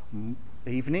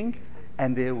evening,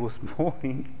 and there was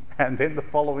morning, and then the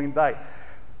following day.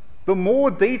 The more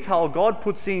detail God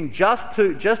puts in just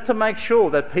to make sure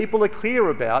that people are clear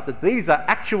about that these are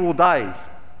actual days,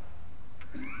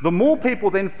 the more people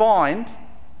then find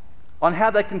on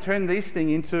how they can turn these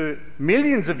things into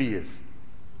millions of years.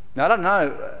 Now, I don't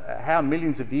know how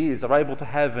millions of years are able to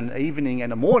have an evening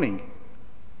and a morning,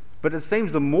 but it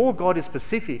seems the more God is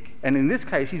specific, and in this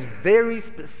case he's very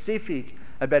specific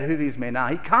about who these men are.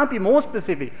 He can't be more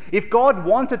specific. If God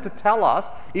wanted to tell us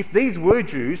if these were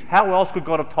Jews, how else could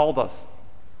God have told us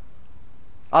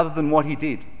other than what he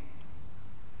did?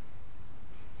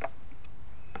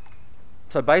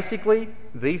 So basically,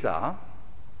 these are,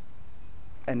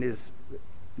 and there's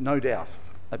no doubt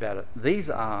about it, these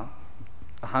are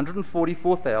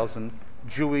 144,000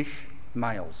 Jewish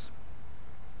males.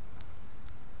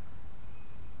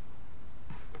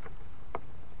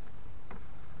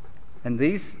 And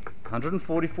these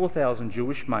 144,000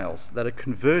 Jewish males that are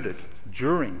converted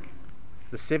during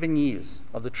the 7 years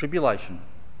of the tribulation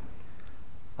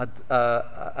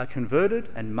are converted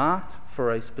and marked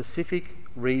for a specific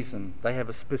reason. They have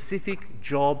a specific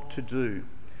job to do.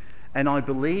 And I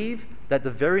believe that the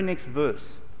very next verse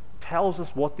tells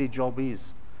us what their job is.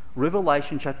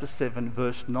 Revelation chapter 7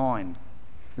 verse 9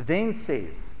 then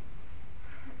says,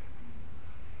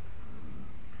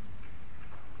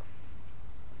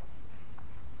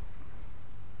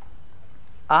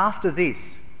 after this,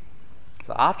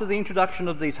 so after the introduction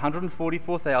of these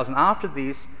 144,000, after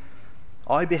this,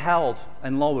 I beheld,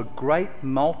 and lo, a great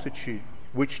multitude,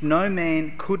 which no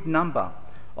man could number,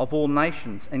 of all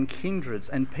nations and kindreds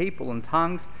and people and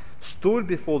tongues, stood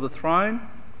before the throne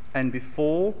and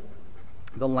before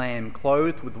the Lamb,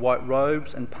 clothed with white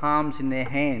robes and palms in their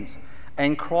hands,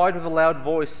 and cried with a loud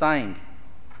voice, saying,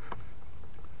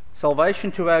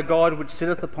 Salvation to our God, which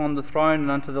sitteth upon the throne,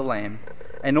 and unto the Lamb.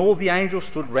 And all the angels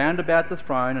stood round about the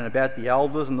throne and about the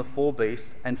elders and the four beasts,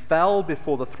 and fell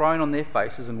before the throne on their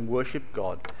faces and worshipped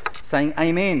God, saying,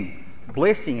 Amen.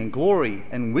 Blessing and glory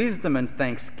and wisdom and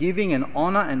thanksgiving and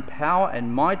honour and power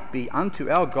and might be unto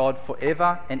our God for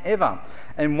ever and ever.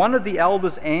 And one of the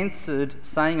elders answered,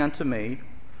 saying unto me,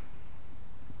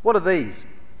 What are these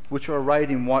which are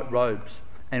arrayed in white robes?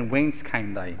 And whence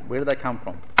came they? Where did they come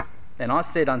from? And I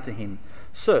said unto him,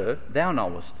 Sir, thou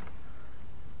knowest.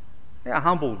 How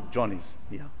humble John is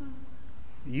here.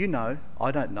 You know,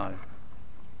 I don't know.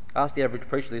 Ask the average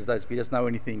preacher these days if he doesn't know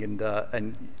anything, and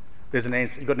there's an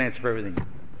answer. You've got an answer for everything.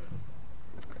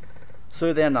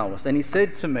 Sir, thou knowest. And he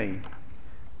said to me,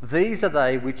 These are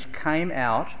they which came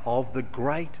out of the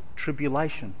great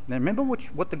tribulation. Now remember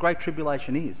what the great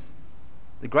tribulation is.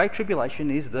 The great tribulation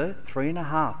is the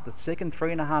second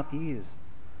 3.5 years.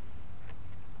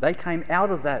 They came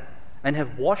out of that and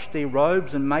have washed their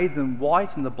robes and made them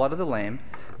white in the blood of the Lamb.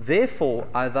 Therefore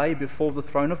are they before the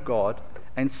throne of God,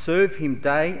 and serve him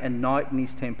day and night in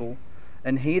his temple,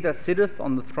 and he that sitteth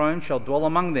on the throne shall dwell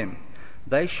among them.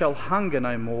 They shall hunger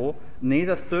no more,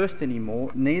 neither thirst any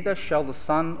more, neither shall the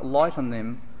sun light on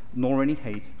them, nor any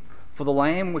heat. For the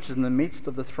Lamb which is in the midst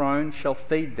of the throne shall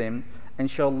feed them, and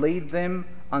shall lead them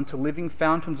unto living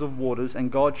fountains of waters,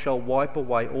 and God shall wipe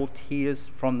away all tears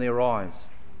from their eyes.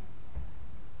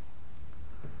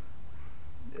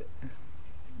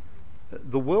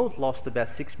 The world lost about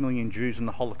 6 million Jews in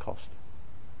the Holocaust.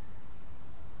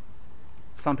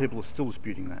 Some people are still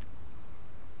disputing that.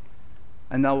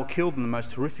 And they were killed in the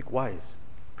most horrific ways,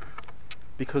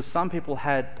 because some people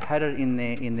had it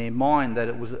in their mind that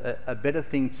it was a better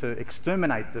thing to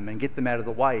exterminate them and get them out of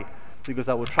the way because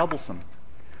they were troublesome,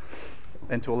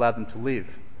 than to allow them to live.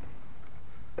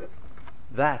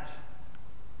 That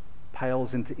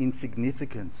pales into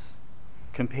insignificance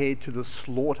compared to the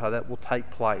slaughter that will take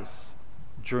place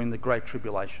during the Great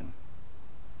Tribulation.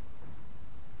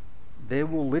 There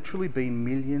will literally be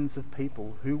millions of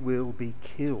people who will be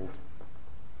killed.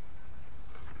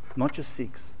 Not just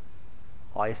 6,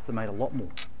 I estimate a lot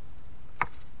more,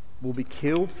 will be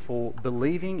killed for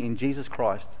believing in Jesus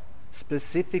Christ.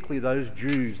 Specifically those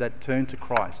Jews that turn to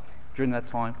Christ during that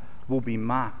time will be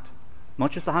marked.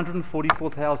 Not just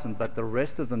 144,000, but the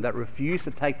rest of them that refuse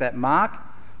to take that mark,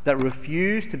 that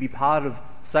refuse to be part of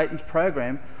Satan's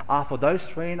program, are for those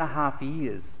 3.5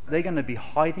 years. They're going to be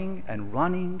hiding and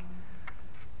running.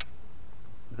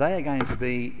 They are going to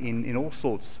be in all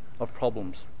sorts of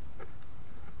problems.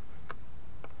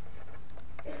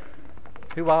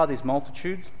 Who are these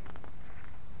multitudes?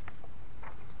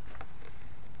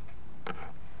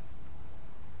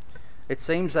 It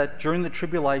seems that during the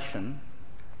tribulation,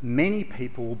 many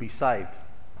people will be saved.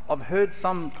 I've heard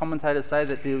some commentators say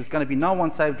that there was going to be no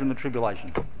one saved during the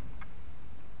tribulation.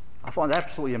 I find that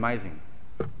absolutely amazing,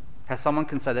 how someone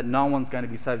can say that no one's going to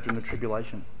be saved during the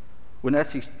tribulation, when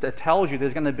that tells you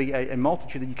there's going to be a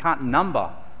multitude that you can't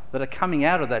number that are coming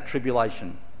out of that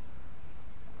tribulation.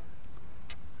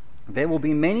 There will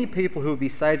be many people who will be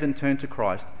saved and turn to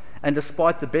Christ, and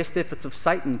despite the best efforts of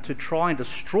Satan to try and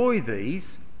destroy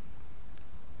these,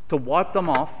 to wipe them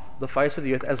off the face of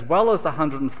the earth, as well as the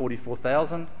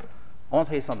 144,000, I want to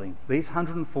tell you something. These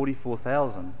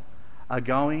 144,000 are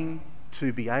going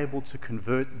to be able to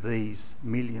convert these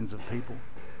millions of people.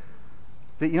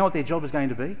 You know what their job is going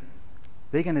to be?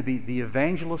 They're going to be the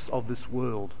evangelists of this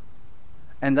world.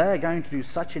 And they are going to do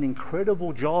such an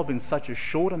incredible job in such a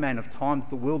short amount of time that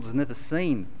the world has never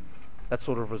seen that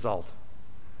sort of result.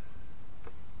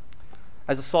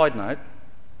 As a side note,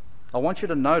 I want you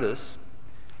to notice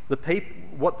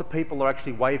what the people are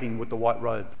actually waving with the white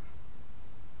robe.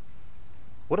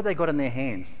 What have they got in their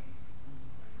hands?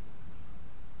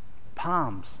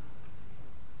 Palms.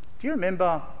 Do you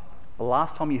remember the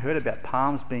last time you heard about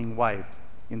palms being waved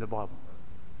in the Bible?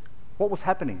 What was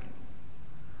happening?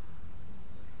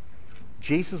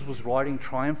 Jesus was riding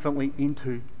triumphantly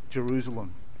into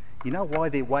Jerusalem. You know why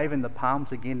they're waving the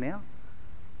palms again now?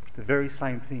 The very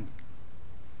same thing.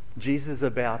 Jesus is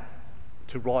about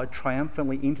to ride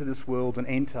triumphantly into this world and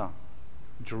enter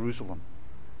Jerusalem.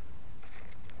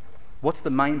 What's the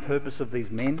main purpose of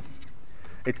these men?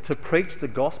 It's to preach the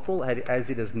gospel as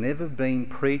it has never been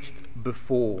preached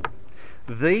before.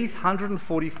 These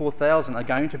 144,000 are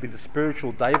going to be the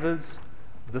spiritual Davids,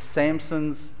 the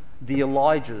Samsons, the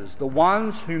Elijahs, the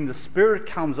ones whom the Spirit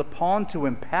comes upon to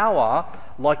empower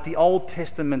like the Old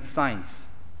Testament saints.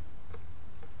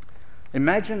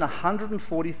 Imagine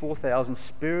 144,000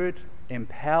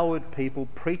 Spirit-empowered people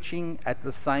preaching at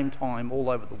the same time all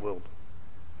over the world.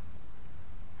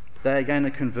 They are going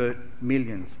to convert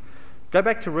millions. Go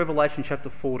back to Revelation chapter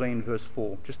 14, verse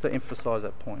 4, just to emphasise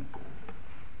that point.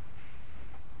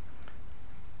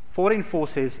 14:4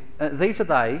 says, "These are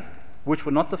they which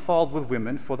were not defiled with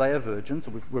women, for they are virgins."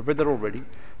 We've read that already.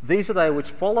 "These are they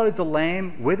which follow the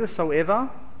Lamb whithersoever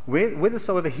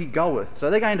he goeth." So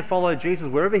they're going to follow Jesus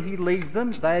wherever he leads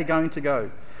them. They are going to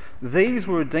go. "These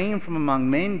were redeemed from among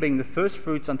men, being the first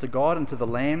fruits unto God and to the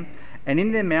Lamb. And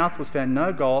in their mouth was found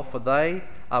no guile, for they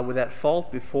are without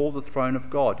fault before the throne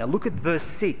of God." Now look at verse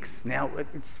 6. Now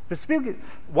it's specifically,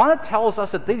 one, it tells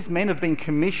us that these men have been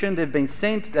commissioned, they've been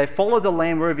sent, they follow the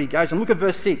Lamb wherever he goes. And look at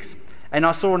verse 6. "And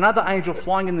I saw another angel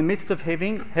flying in the midst of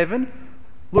heaven,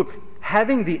 look,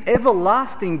 having the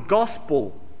everlasting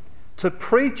gospel to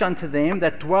preach unto them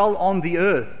that dwell on the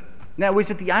earth." Now, is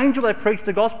it the angel that preached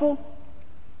the gospel?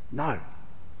 No.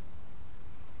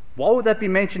 Why would that be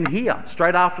mentioned here,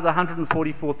 straight after the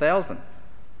 144,000?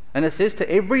 And it says, "To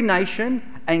every nation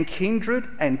and kindred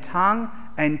and tongue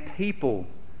and people,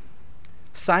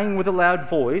 saying with a loud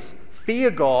voice,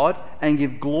 Fear God and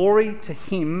give glory to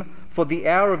him, for the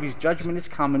hour of his judgment is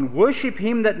come, and worship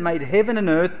him that made heaven and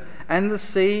earth and the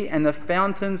sea and the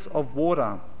fountains of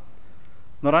water.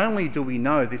 Not only do we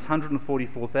know this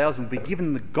 144,000 will be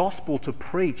given the gospel to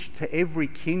preach to every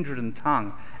kindred and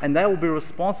tongue, and they will be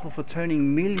responsible for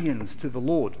turning millions to the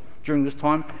Lord during this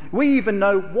time, we even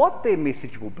know what their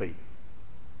message will be.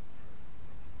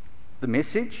 The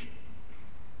message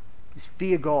is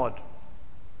fear God,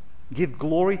 give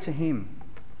glory to Him,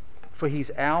 for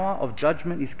His hour of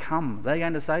judgment is come. They're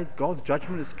going to say God's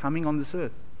judgment is coming on this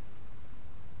earth.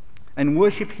 And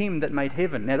worship Him that made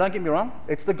heaven. Now don't get me wrong,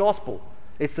 it's the gospel.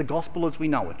 It's the gospel as we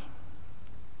know it.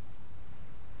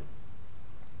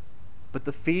 But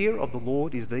the fear of the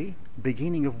Lord is the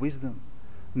beginning of wisdom.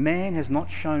 Man has not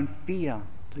shown fear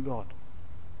to God.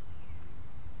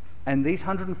 And these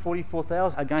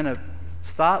 144,000 are going to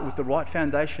start with the right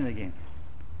foundation again.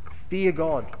 Fear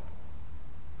God.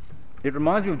 It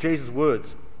reminds me of Jesus'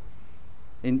 words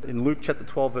in Luke chapter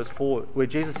 12 verse 4, where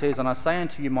Jesus says, "And I say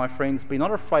unto you, my friends, be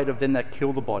not afraid of them that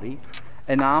kill the body,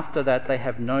 and after that they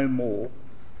have no more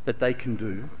that they can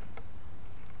do.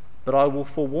 But I will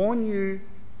forewarn you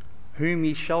whom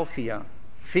ye shall fear.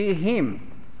 Fear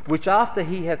him, which after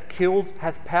he hath killed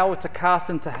hath power to cast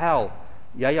into hell.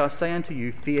 Yea, I say unto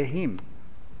you, fear him."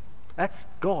 That's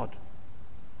God.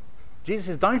 Jesus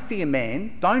says, don't fear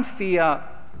man, don't fear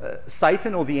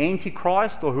Satan or the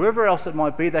Antichrist or whoever else it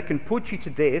might be that can put you to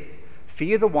death.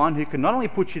 Fear the one who can not only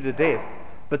put you to death,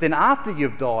 but then after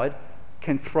you've died,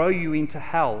 can throw you into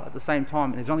hell at the same time.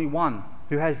 And there's only one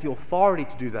who has the authority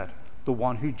to do that, the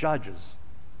one who judges,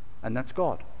 and that's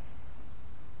God.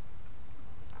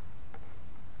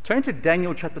 Turn to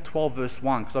Daniel chapter 12 verse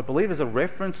 1, because I believe there's a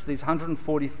reference to these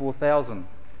 144,000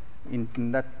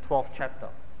 in that 12th chapter.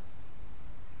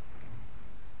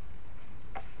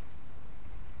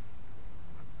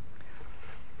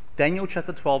 Daniel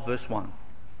chapter 12 verse 1.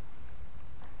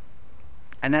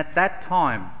 "And at that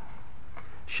time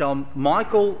shall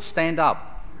Michael stand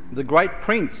up, the great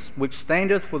prince which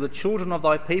standeth for the children of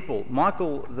thy people."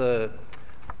 Michael,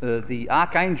 the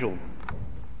archangel,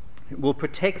 will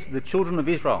protect the children of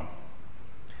Israel.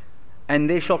 "And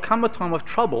there shall come a time of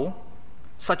trouble,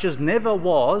 such as never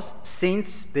was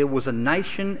since there was a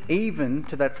nation, even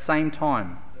to that same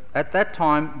time. At that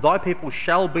time thy people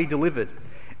shall be delivered,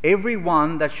 every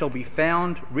one that shall be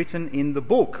found written in the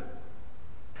book.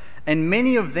 And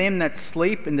many of them that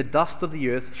sleep in the dust of the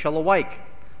earth shall awake,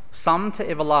 some to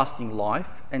everlasting life,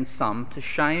 and some to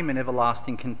shame and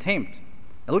everlasting contempt."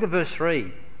 Now look at verse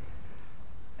 3.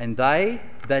 "And they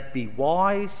that be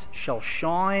wise shall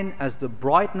shine as the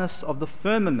brightness of the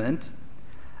firmament,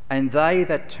 and they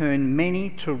that turn many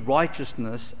to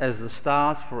righteousness as the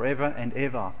stars forever and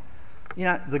ever." You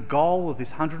know, the goal of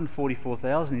this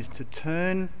 144,000 is to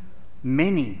turn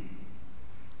many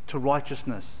to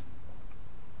righteousness.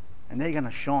 And they're going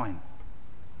to shine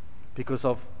because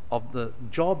of the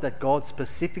job that God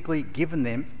specifically given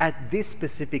them at this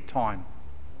specific time,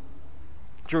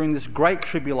 during this great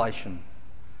tribulation.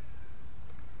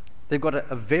 They've got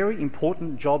a very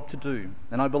important job to do.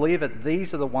 And I believe that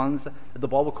these are the ones that the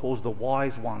Bible calls the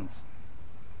wise ones.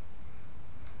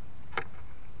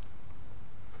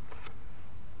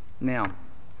 Now,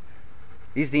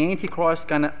 is the Antichrist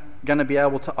going to be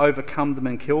able to overcome them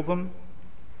and kill them?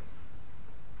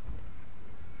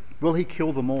 Will he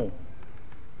kill them all?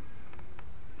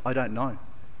 I don't know.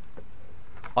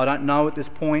 I don't know at this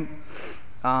point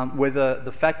whether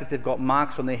the fact that they've got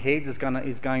marks on their heads is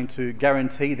going to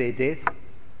guarantee their death.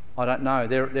 I don't know.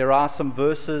 There are some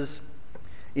verses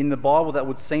in the Bible that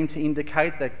would seem to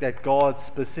indicate that God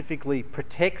specifically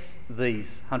protects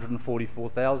these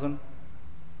 144,000.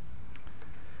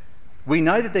 We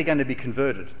know that they're going to be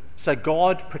converted. So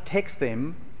God protects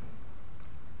them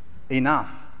enough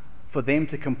for them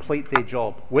to complete their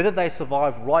job. Whether they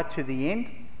survive right to the end,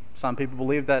 some people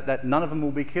believe that none of them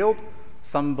will be killed.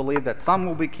 Some believe that some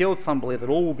will be killed. Some believe that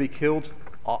all will be killed.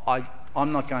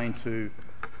 I'm not going to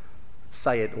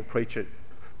say it or preach it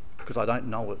because I don't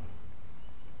know it.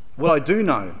 What I do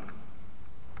know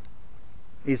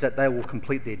is that they will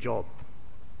complete their job,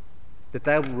 that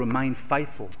they will remain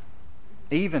faithful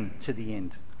even to the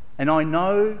end. And I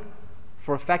know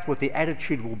for a fact what their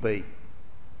attitude will be.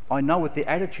 I know what their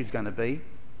attitude is going to be.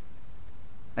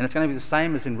 And it's going to be the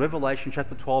same as in Revelation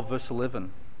chapter 12 verse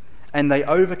 11. "And they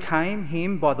overcame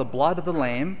him by the blood of the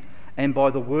Lamb and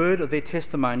by the word of their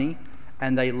testimony,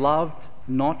 and they loved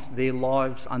not their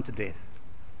lives unto death."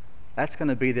 That's going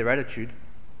to be their attitude.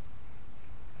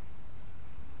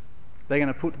 They're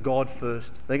going to put God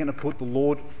first. They're going to put the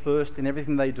Lord first in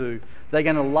everything they do. They're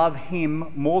going to love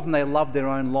Him more than they love their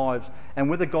own lives. And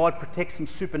whether God protects them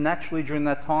supernaturally during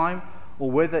that time,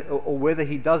 or whether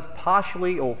he does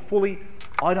partially or fully,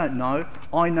 I don't know.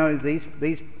 I know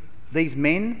these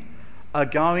men are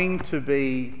going to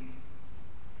be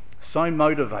so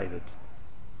motivated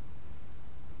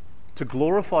to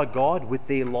glorify God with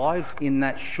their lives in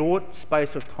that short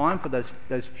space of time for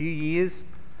those few years,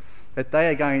 that they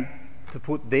are going to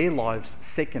put their lives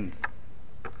second.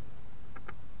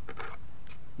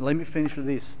 Let me finish with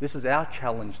this. This is our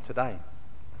challenge today.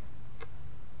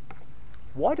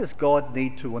 Why does God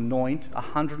need to anoint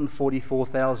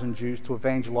 144,000 Jews to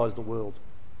evangelize the world?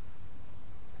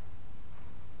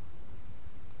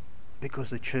 Because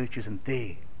the church isn't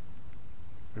there.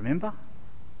 Remember?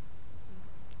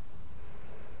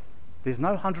 There's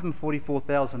no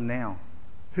 144,000 now.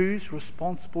 Who's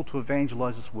responsible to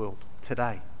evangelize this world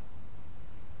today?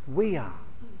 We are.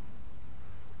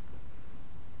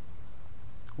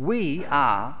 We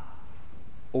are,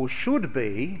 or should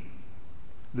be,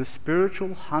 the spiritual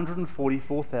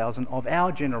 144,000 of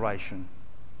our generation.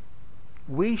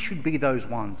 We should be those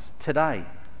ones today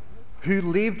who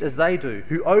lived as they do,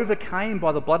 who overcame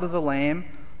by the blood of the Lamb,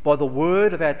 by the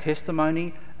word of our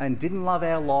testimony, and didn't love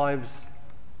our lives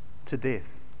to death.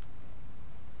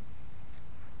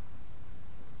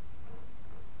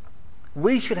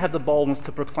 We should have the boldness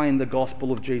to proclaim the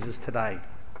gospel of Jesus today.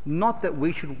 Not that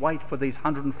we should wait for these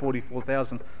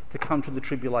 144,000 to come to the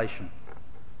tribulation.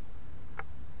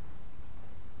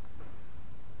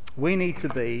 We need to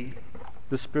be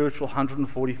the spiritual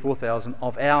 144,000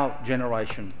 of our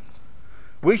generation.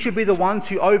 We should be the ones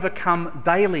who overcome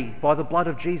daily by the blood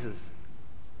of Jesus,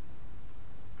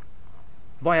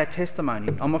 by our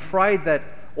testimony. I'm afraid that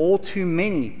all too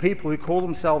many people who call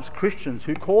themselves Christians,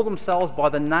 who call themselves by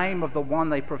the name of the one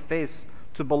they profess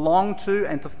to belong to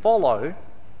and to follow,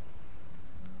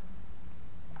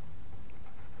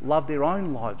 love their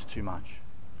own lives too much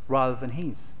rather than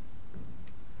his.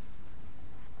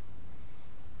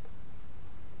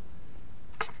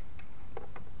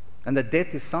 And that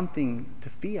death is something to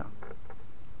fear.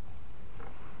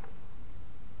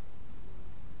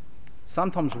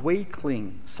 Sometimes we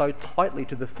cling so tightly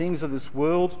to the things of this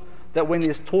world that when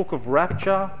there's talk of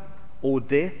rapture or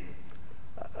death,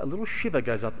 a little shiver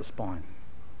goes up the spine.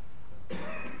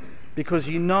 Because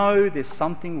you know there's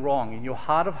something wrong. In your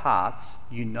heart of hearts,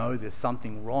 you know there's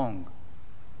something wrong.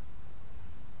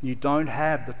 You don't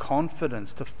have the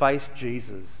confidence to face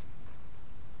Jesus.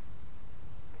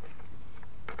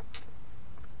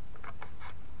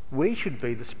 We should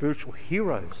be the spiritual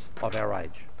heroes of our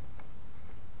age.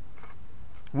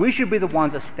 We should be the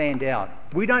ones that stand out.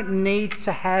 We don't need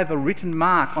to have a written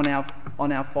mark on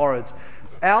our foreheads.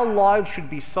 Our lives should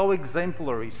be so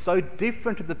exemplary, so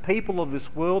different to the people of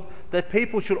this world, that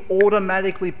people should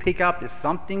automatically pick up there's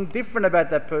something different about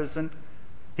that person.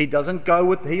 He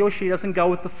or she doesn't go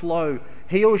with the flow.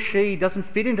 He or she doesn't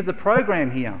fit into the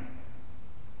program here.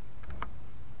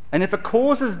 And if it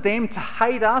causes them to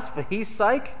hate us for his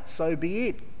sake, so be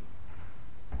it.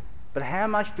 But how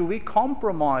much do we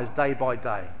compromise day by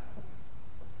day?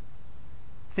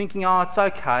 Thinking, oh, it's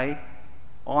okay,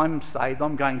 I'm saved,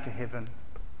 I'm going to heaven.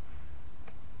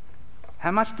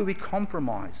 How much do we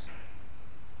compromise?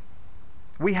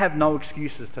 We have no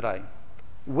excuses today.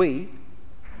 We,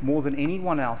 more than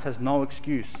anyone else, has no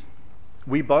excuse.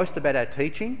 We boast about our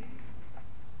teaching,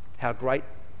 how great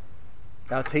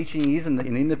our teaching is in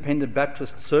independent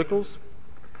Baptist circles,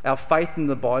 our faith in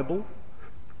the Bible.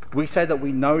 We say that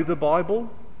we know the Bible,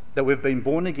 that we've been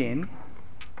born again.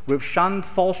 We've shunned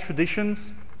false traditions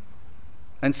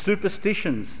and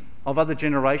superstitions of other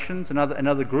generations and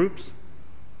other groups.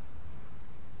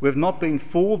 We've not been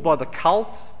fooled by the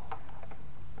cults.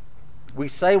 We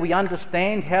say we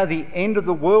understand how the end of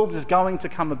the world is going to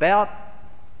come about.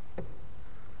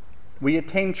 We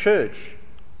attend church.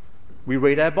 We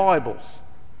read our Bibles.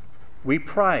 We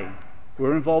pray.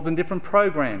 We're involved in different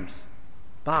programs.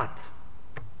 But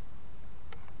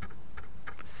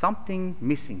something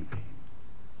missing there.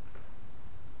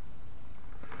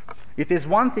 If there's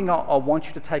one thing I want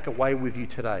you to take away with you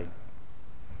today,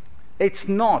 it's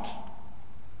not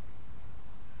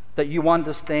that you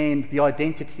understand the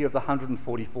identity of the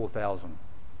 144,000.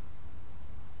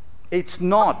 It's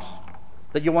not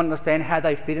that you understand how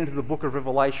they fit into the book of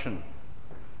Revelation.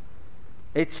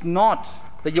 It's not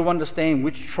that you understand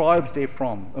which tribes they're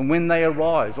from and when they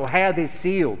arise or how they're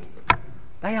sealed.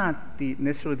 They aren't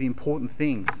necessarily the important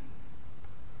things,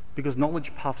 because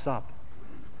knowledge puffs up.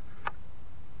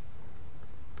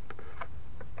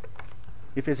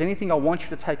 If there's anything I want you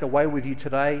to take away with you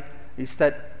today, it's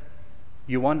that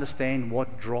you understand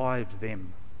what drives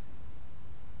them.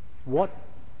 What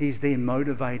is their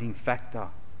motivating factor?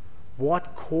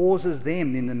 What causes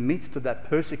them in the midst of that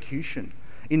persecution,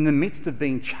 in the midst of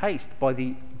being chased by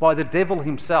the devil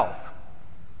himself?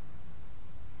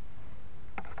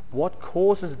 What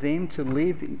causes them to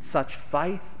live in such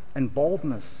faith and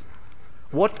boldness?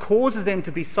 What causes them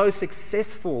to be so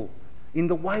successful in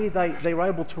the way they're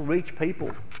able to reach people?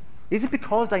 Is it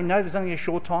because they know there's only a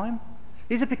short time?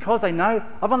 Is it because they know,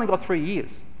 I've only got 3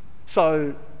 years,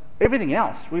 so everything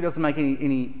else really doesn't make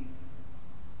any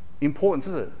importance,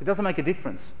 is it? It doesn't make a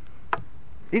difference.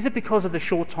 Is it because of the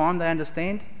short time they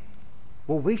understand?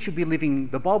 Well, we should be living,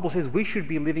 the Bible says we should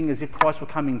be living as if Christ were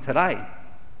coming today.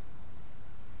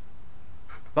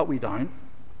 But we don't.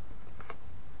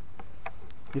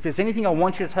 If there's anything I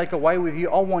want you to take away with you,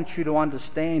 I want you to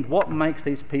understand what makes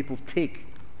these people tick,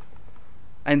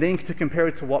 and then to compare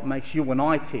it to what makes you and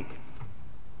I tick.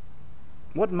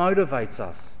 What motivates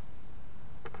us?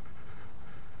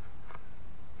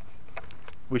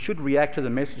 We should react to the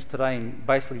message today in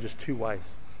basically just 2 ways.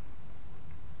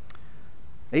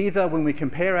 Either when we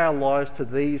compare our lives to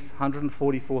these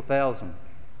 144,000,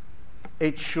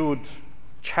 it should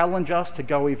challenge us to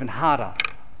go even harder.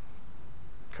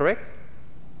 Correct?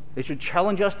 It should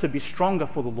challenge us to be stronger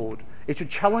for the Lord. It should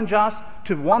challenge us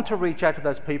to want to reach out to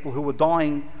those people who are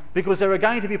dying, because there are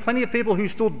going to be plenty of people who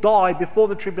still die before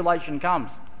the tribulation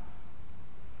comes.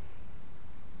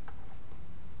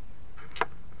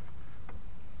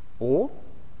 Or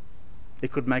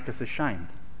it could make us ashamed.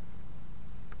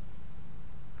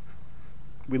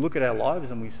 We look at our lives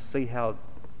and we see how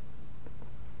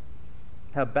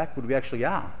backward we actually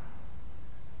are.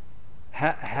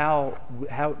 How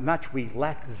much we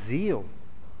lack zeal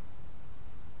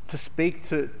to speak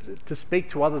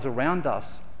to others around us,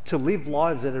 to live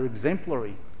lives that are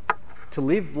exemplary, to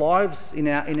live lives in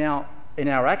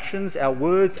our actions, our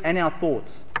words, and our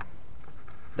thoughts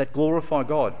that glorify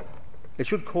God. It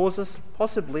should cause us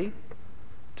possibly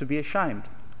to be ashamed.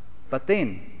 But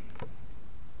then,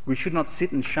 we should not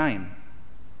sit in shame.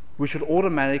 We should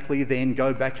automatically then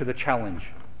go back to the challenge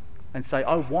and say,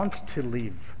 I want to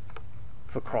live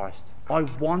for Christ. I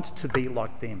want to be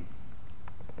like them.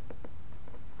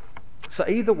 So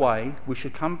either way, we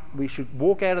should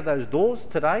walk out of those doors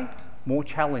today more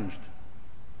challenged.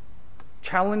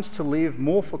 Challenged to live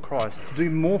more for Christ, to do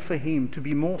more for Him, to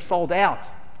be more sold out,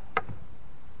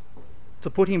 to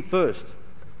put Him first.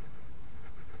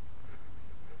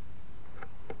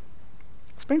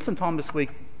 Spend some time this week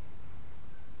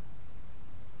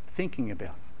thinking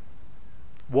about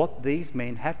what these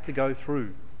men have to go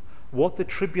through, what the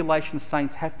tribulation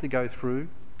saints have to go through.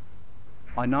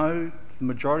 I know the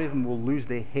majority of them will lose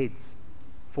their heads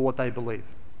for what they believe.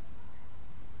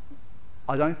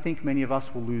 I don't think many of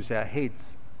us will lose our heads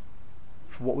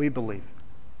for what we believe.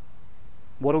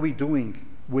 What are we doing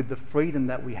with the freedom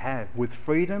that we have? With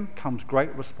freedom comes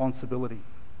great responsibility.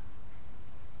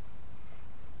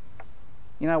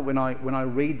 You know, when I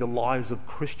read the lives of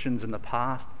Christians in the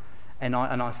past, and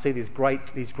I see these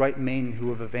great men who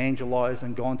have evangelized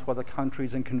and gone to other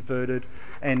countries and converted,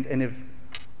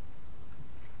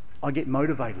 I get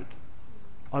motivated.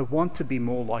 I want to be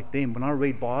more like them. When I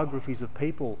read biographies of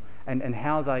people and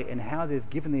how they've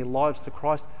given their lives to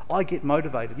Christ, I get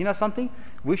motivated. You know something?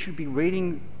 We should be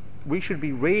reading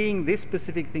this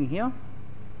specific thing here.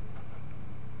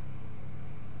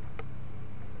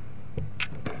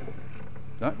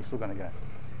 No, you're still going to go.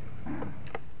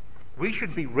 We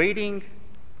should be reading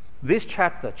this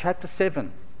chapter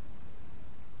 7,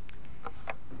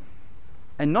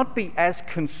 and not be as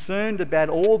concerned about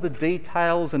all the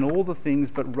details and all the things,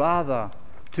 but rather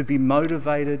to be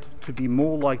motivated, to be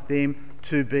more like them,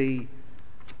 to be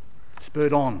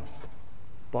spurred on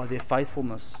by their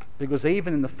faithfulness. Because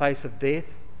even in the face of death,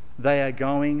 they are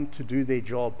going to do their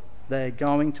job. They are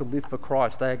going to live for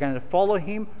Christ. They are going to follow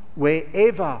Him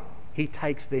wherever He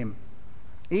takes them,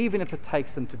 even if it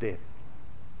takes them to death.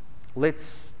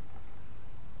 Let's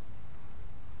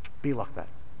be like that.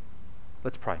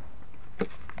 Let's pray.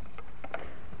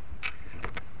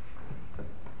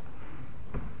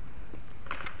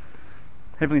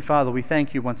 Heavenly Father, we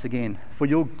thank You once again for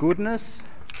Your goodness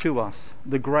to us,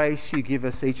 the grace You give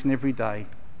us each and every day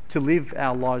to live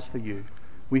our lives for You.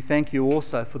 We thank You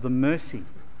also for the mercy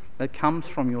that comes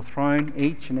from Your throne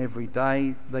each and every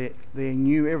day. They're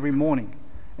new every morning,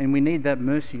 and we need that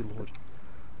mercy, Lord.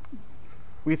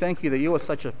 We thank You that You are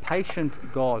such a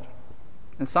patient God,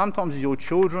 and sometimes as Your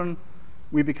children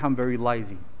we become very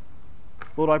lazy.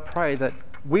 Lord, I pray that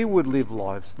we would live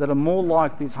lives that are more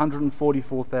like these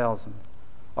 144,000.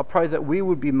 I pray that we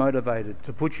would be motivated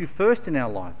to put You first in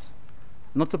our lives,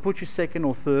 not to put You second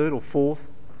or third or fourth,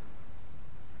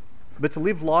 but to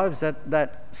live lives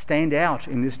that stand out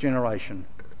in this generation.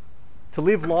 to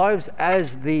live lives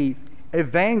as the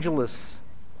evangelists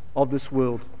of this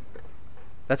world.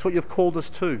 That's what you've called us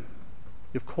to.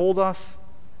 You've called us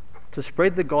to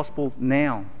spread the gospel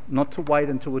now, not to wait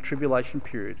until the tribulation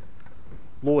period.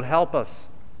 Lord, help us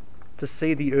to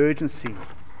see the urgency,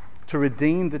 to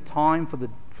redeem the time for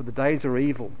the days are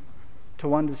evil,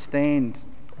 to understand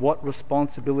what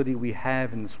responsibility we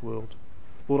have in this world.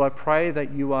 Lord, I pray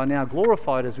that you are now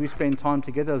glorified as we spend time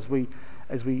together, as we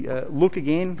look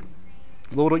again,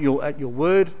 Lord, at your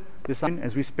word this afternoon,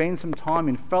 as we spend some time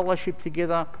in fellowship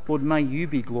together. Lord, may you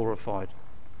be glorified.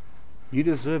 You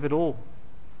deserve it all,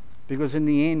 because in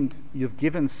the end you've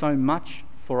given so much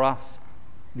for us,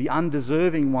 the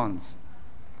undeserving ones,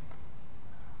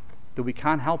 that we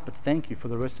can't help but thank you for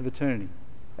the rest of eternity.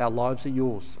 Our lives are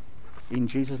yours. In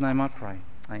Jesus' name I pray.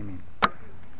 Amen.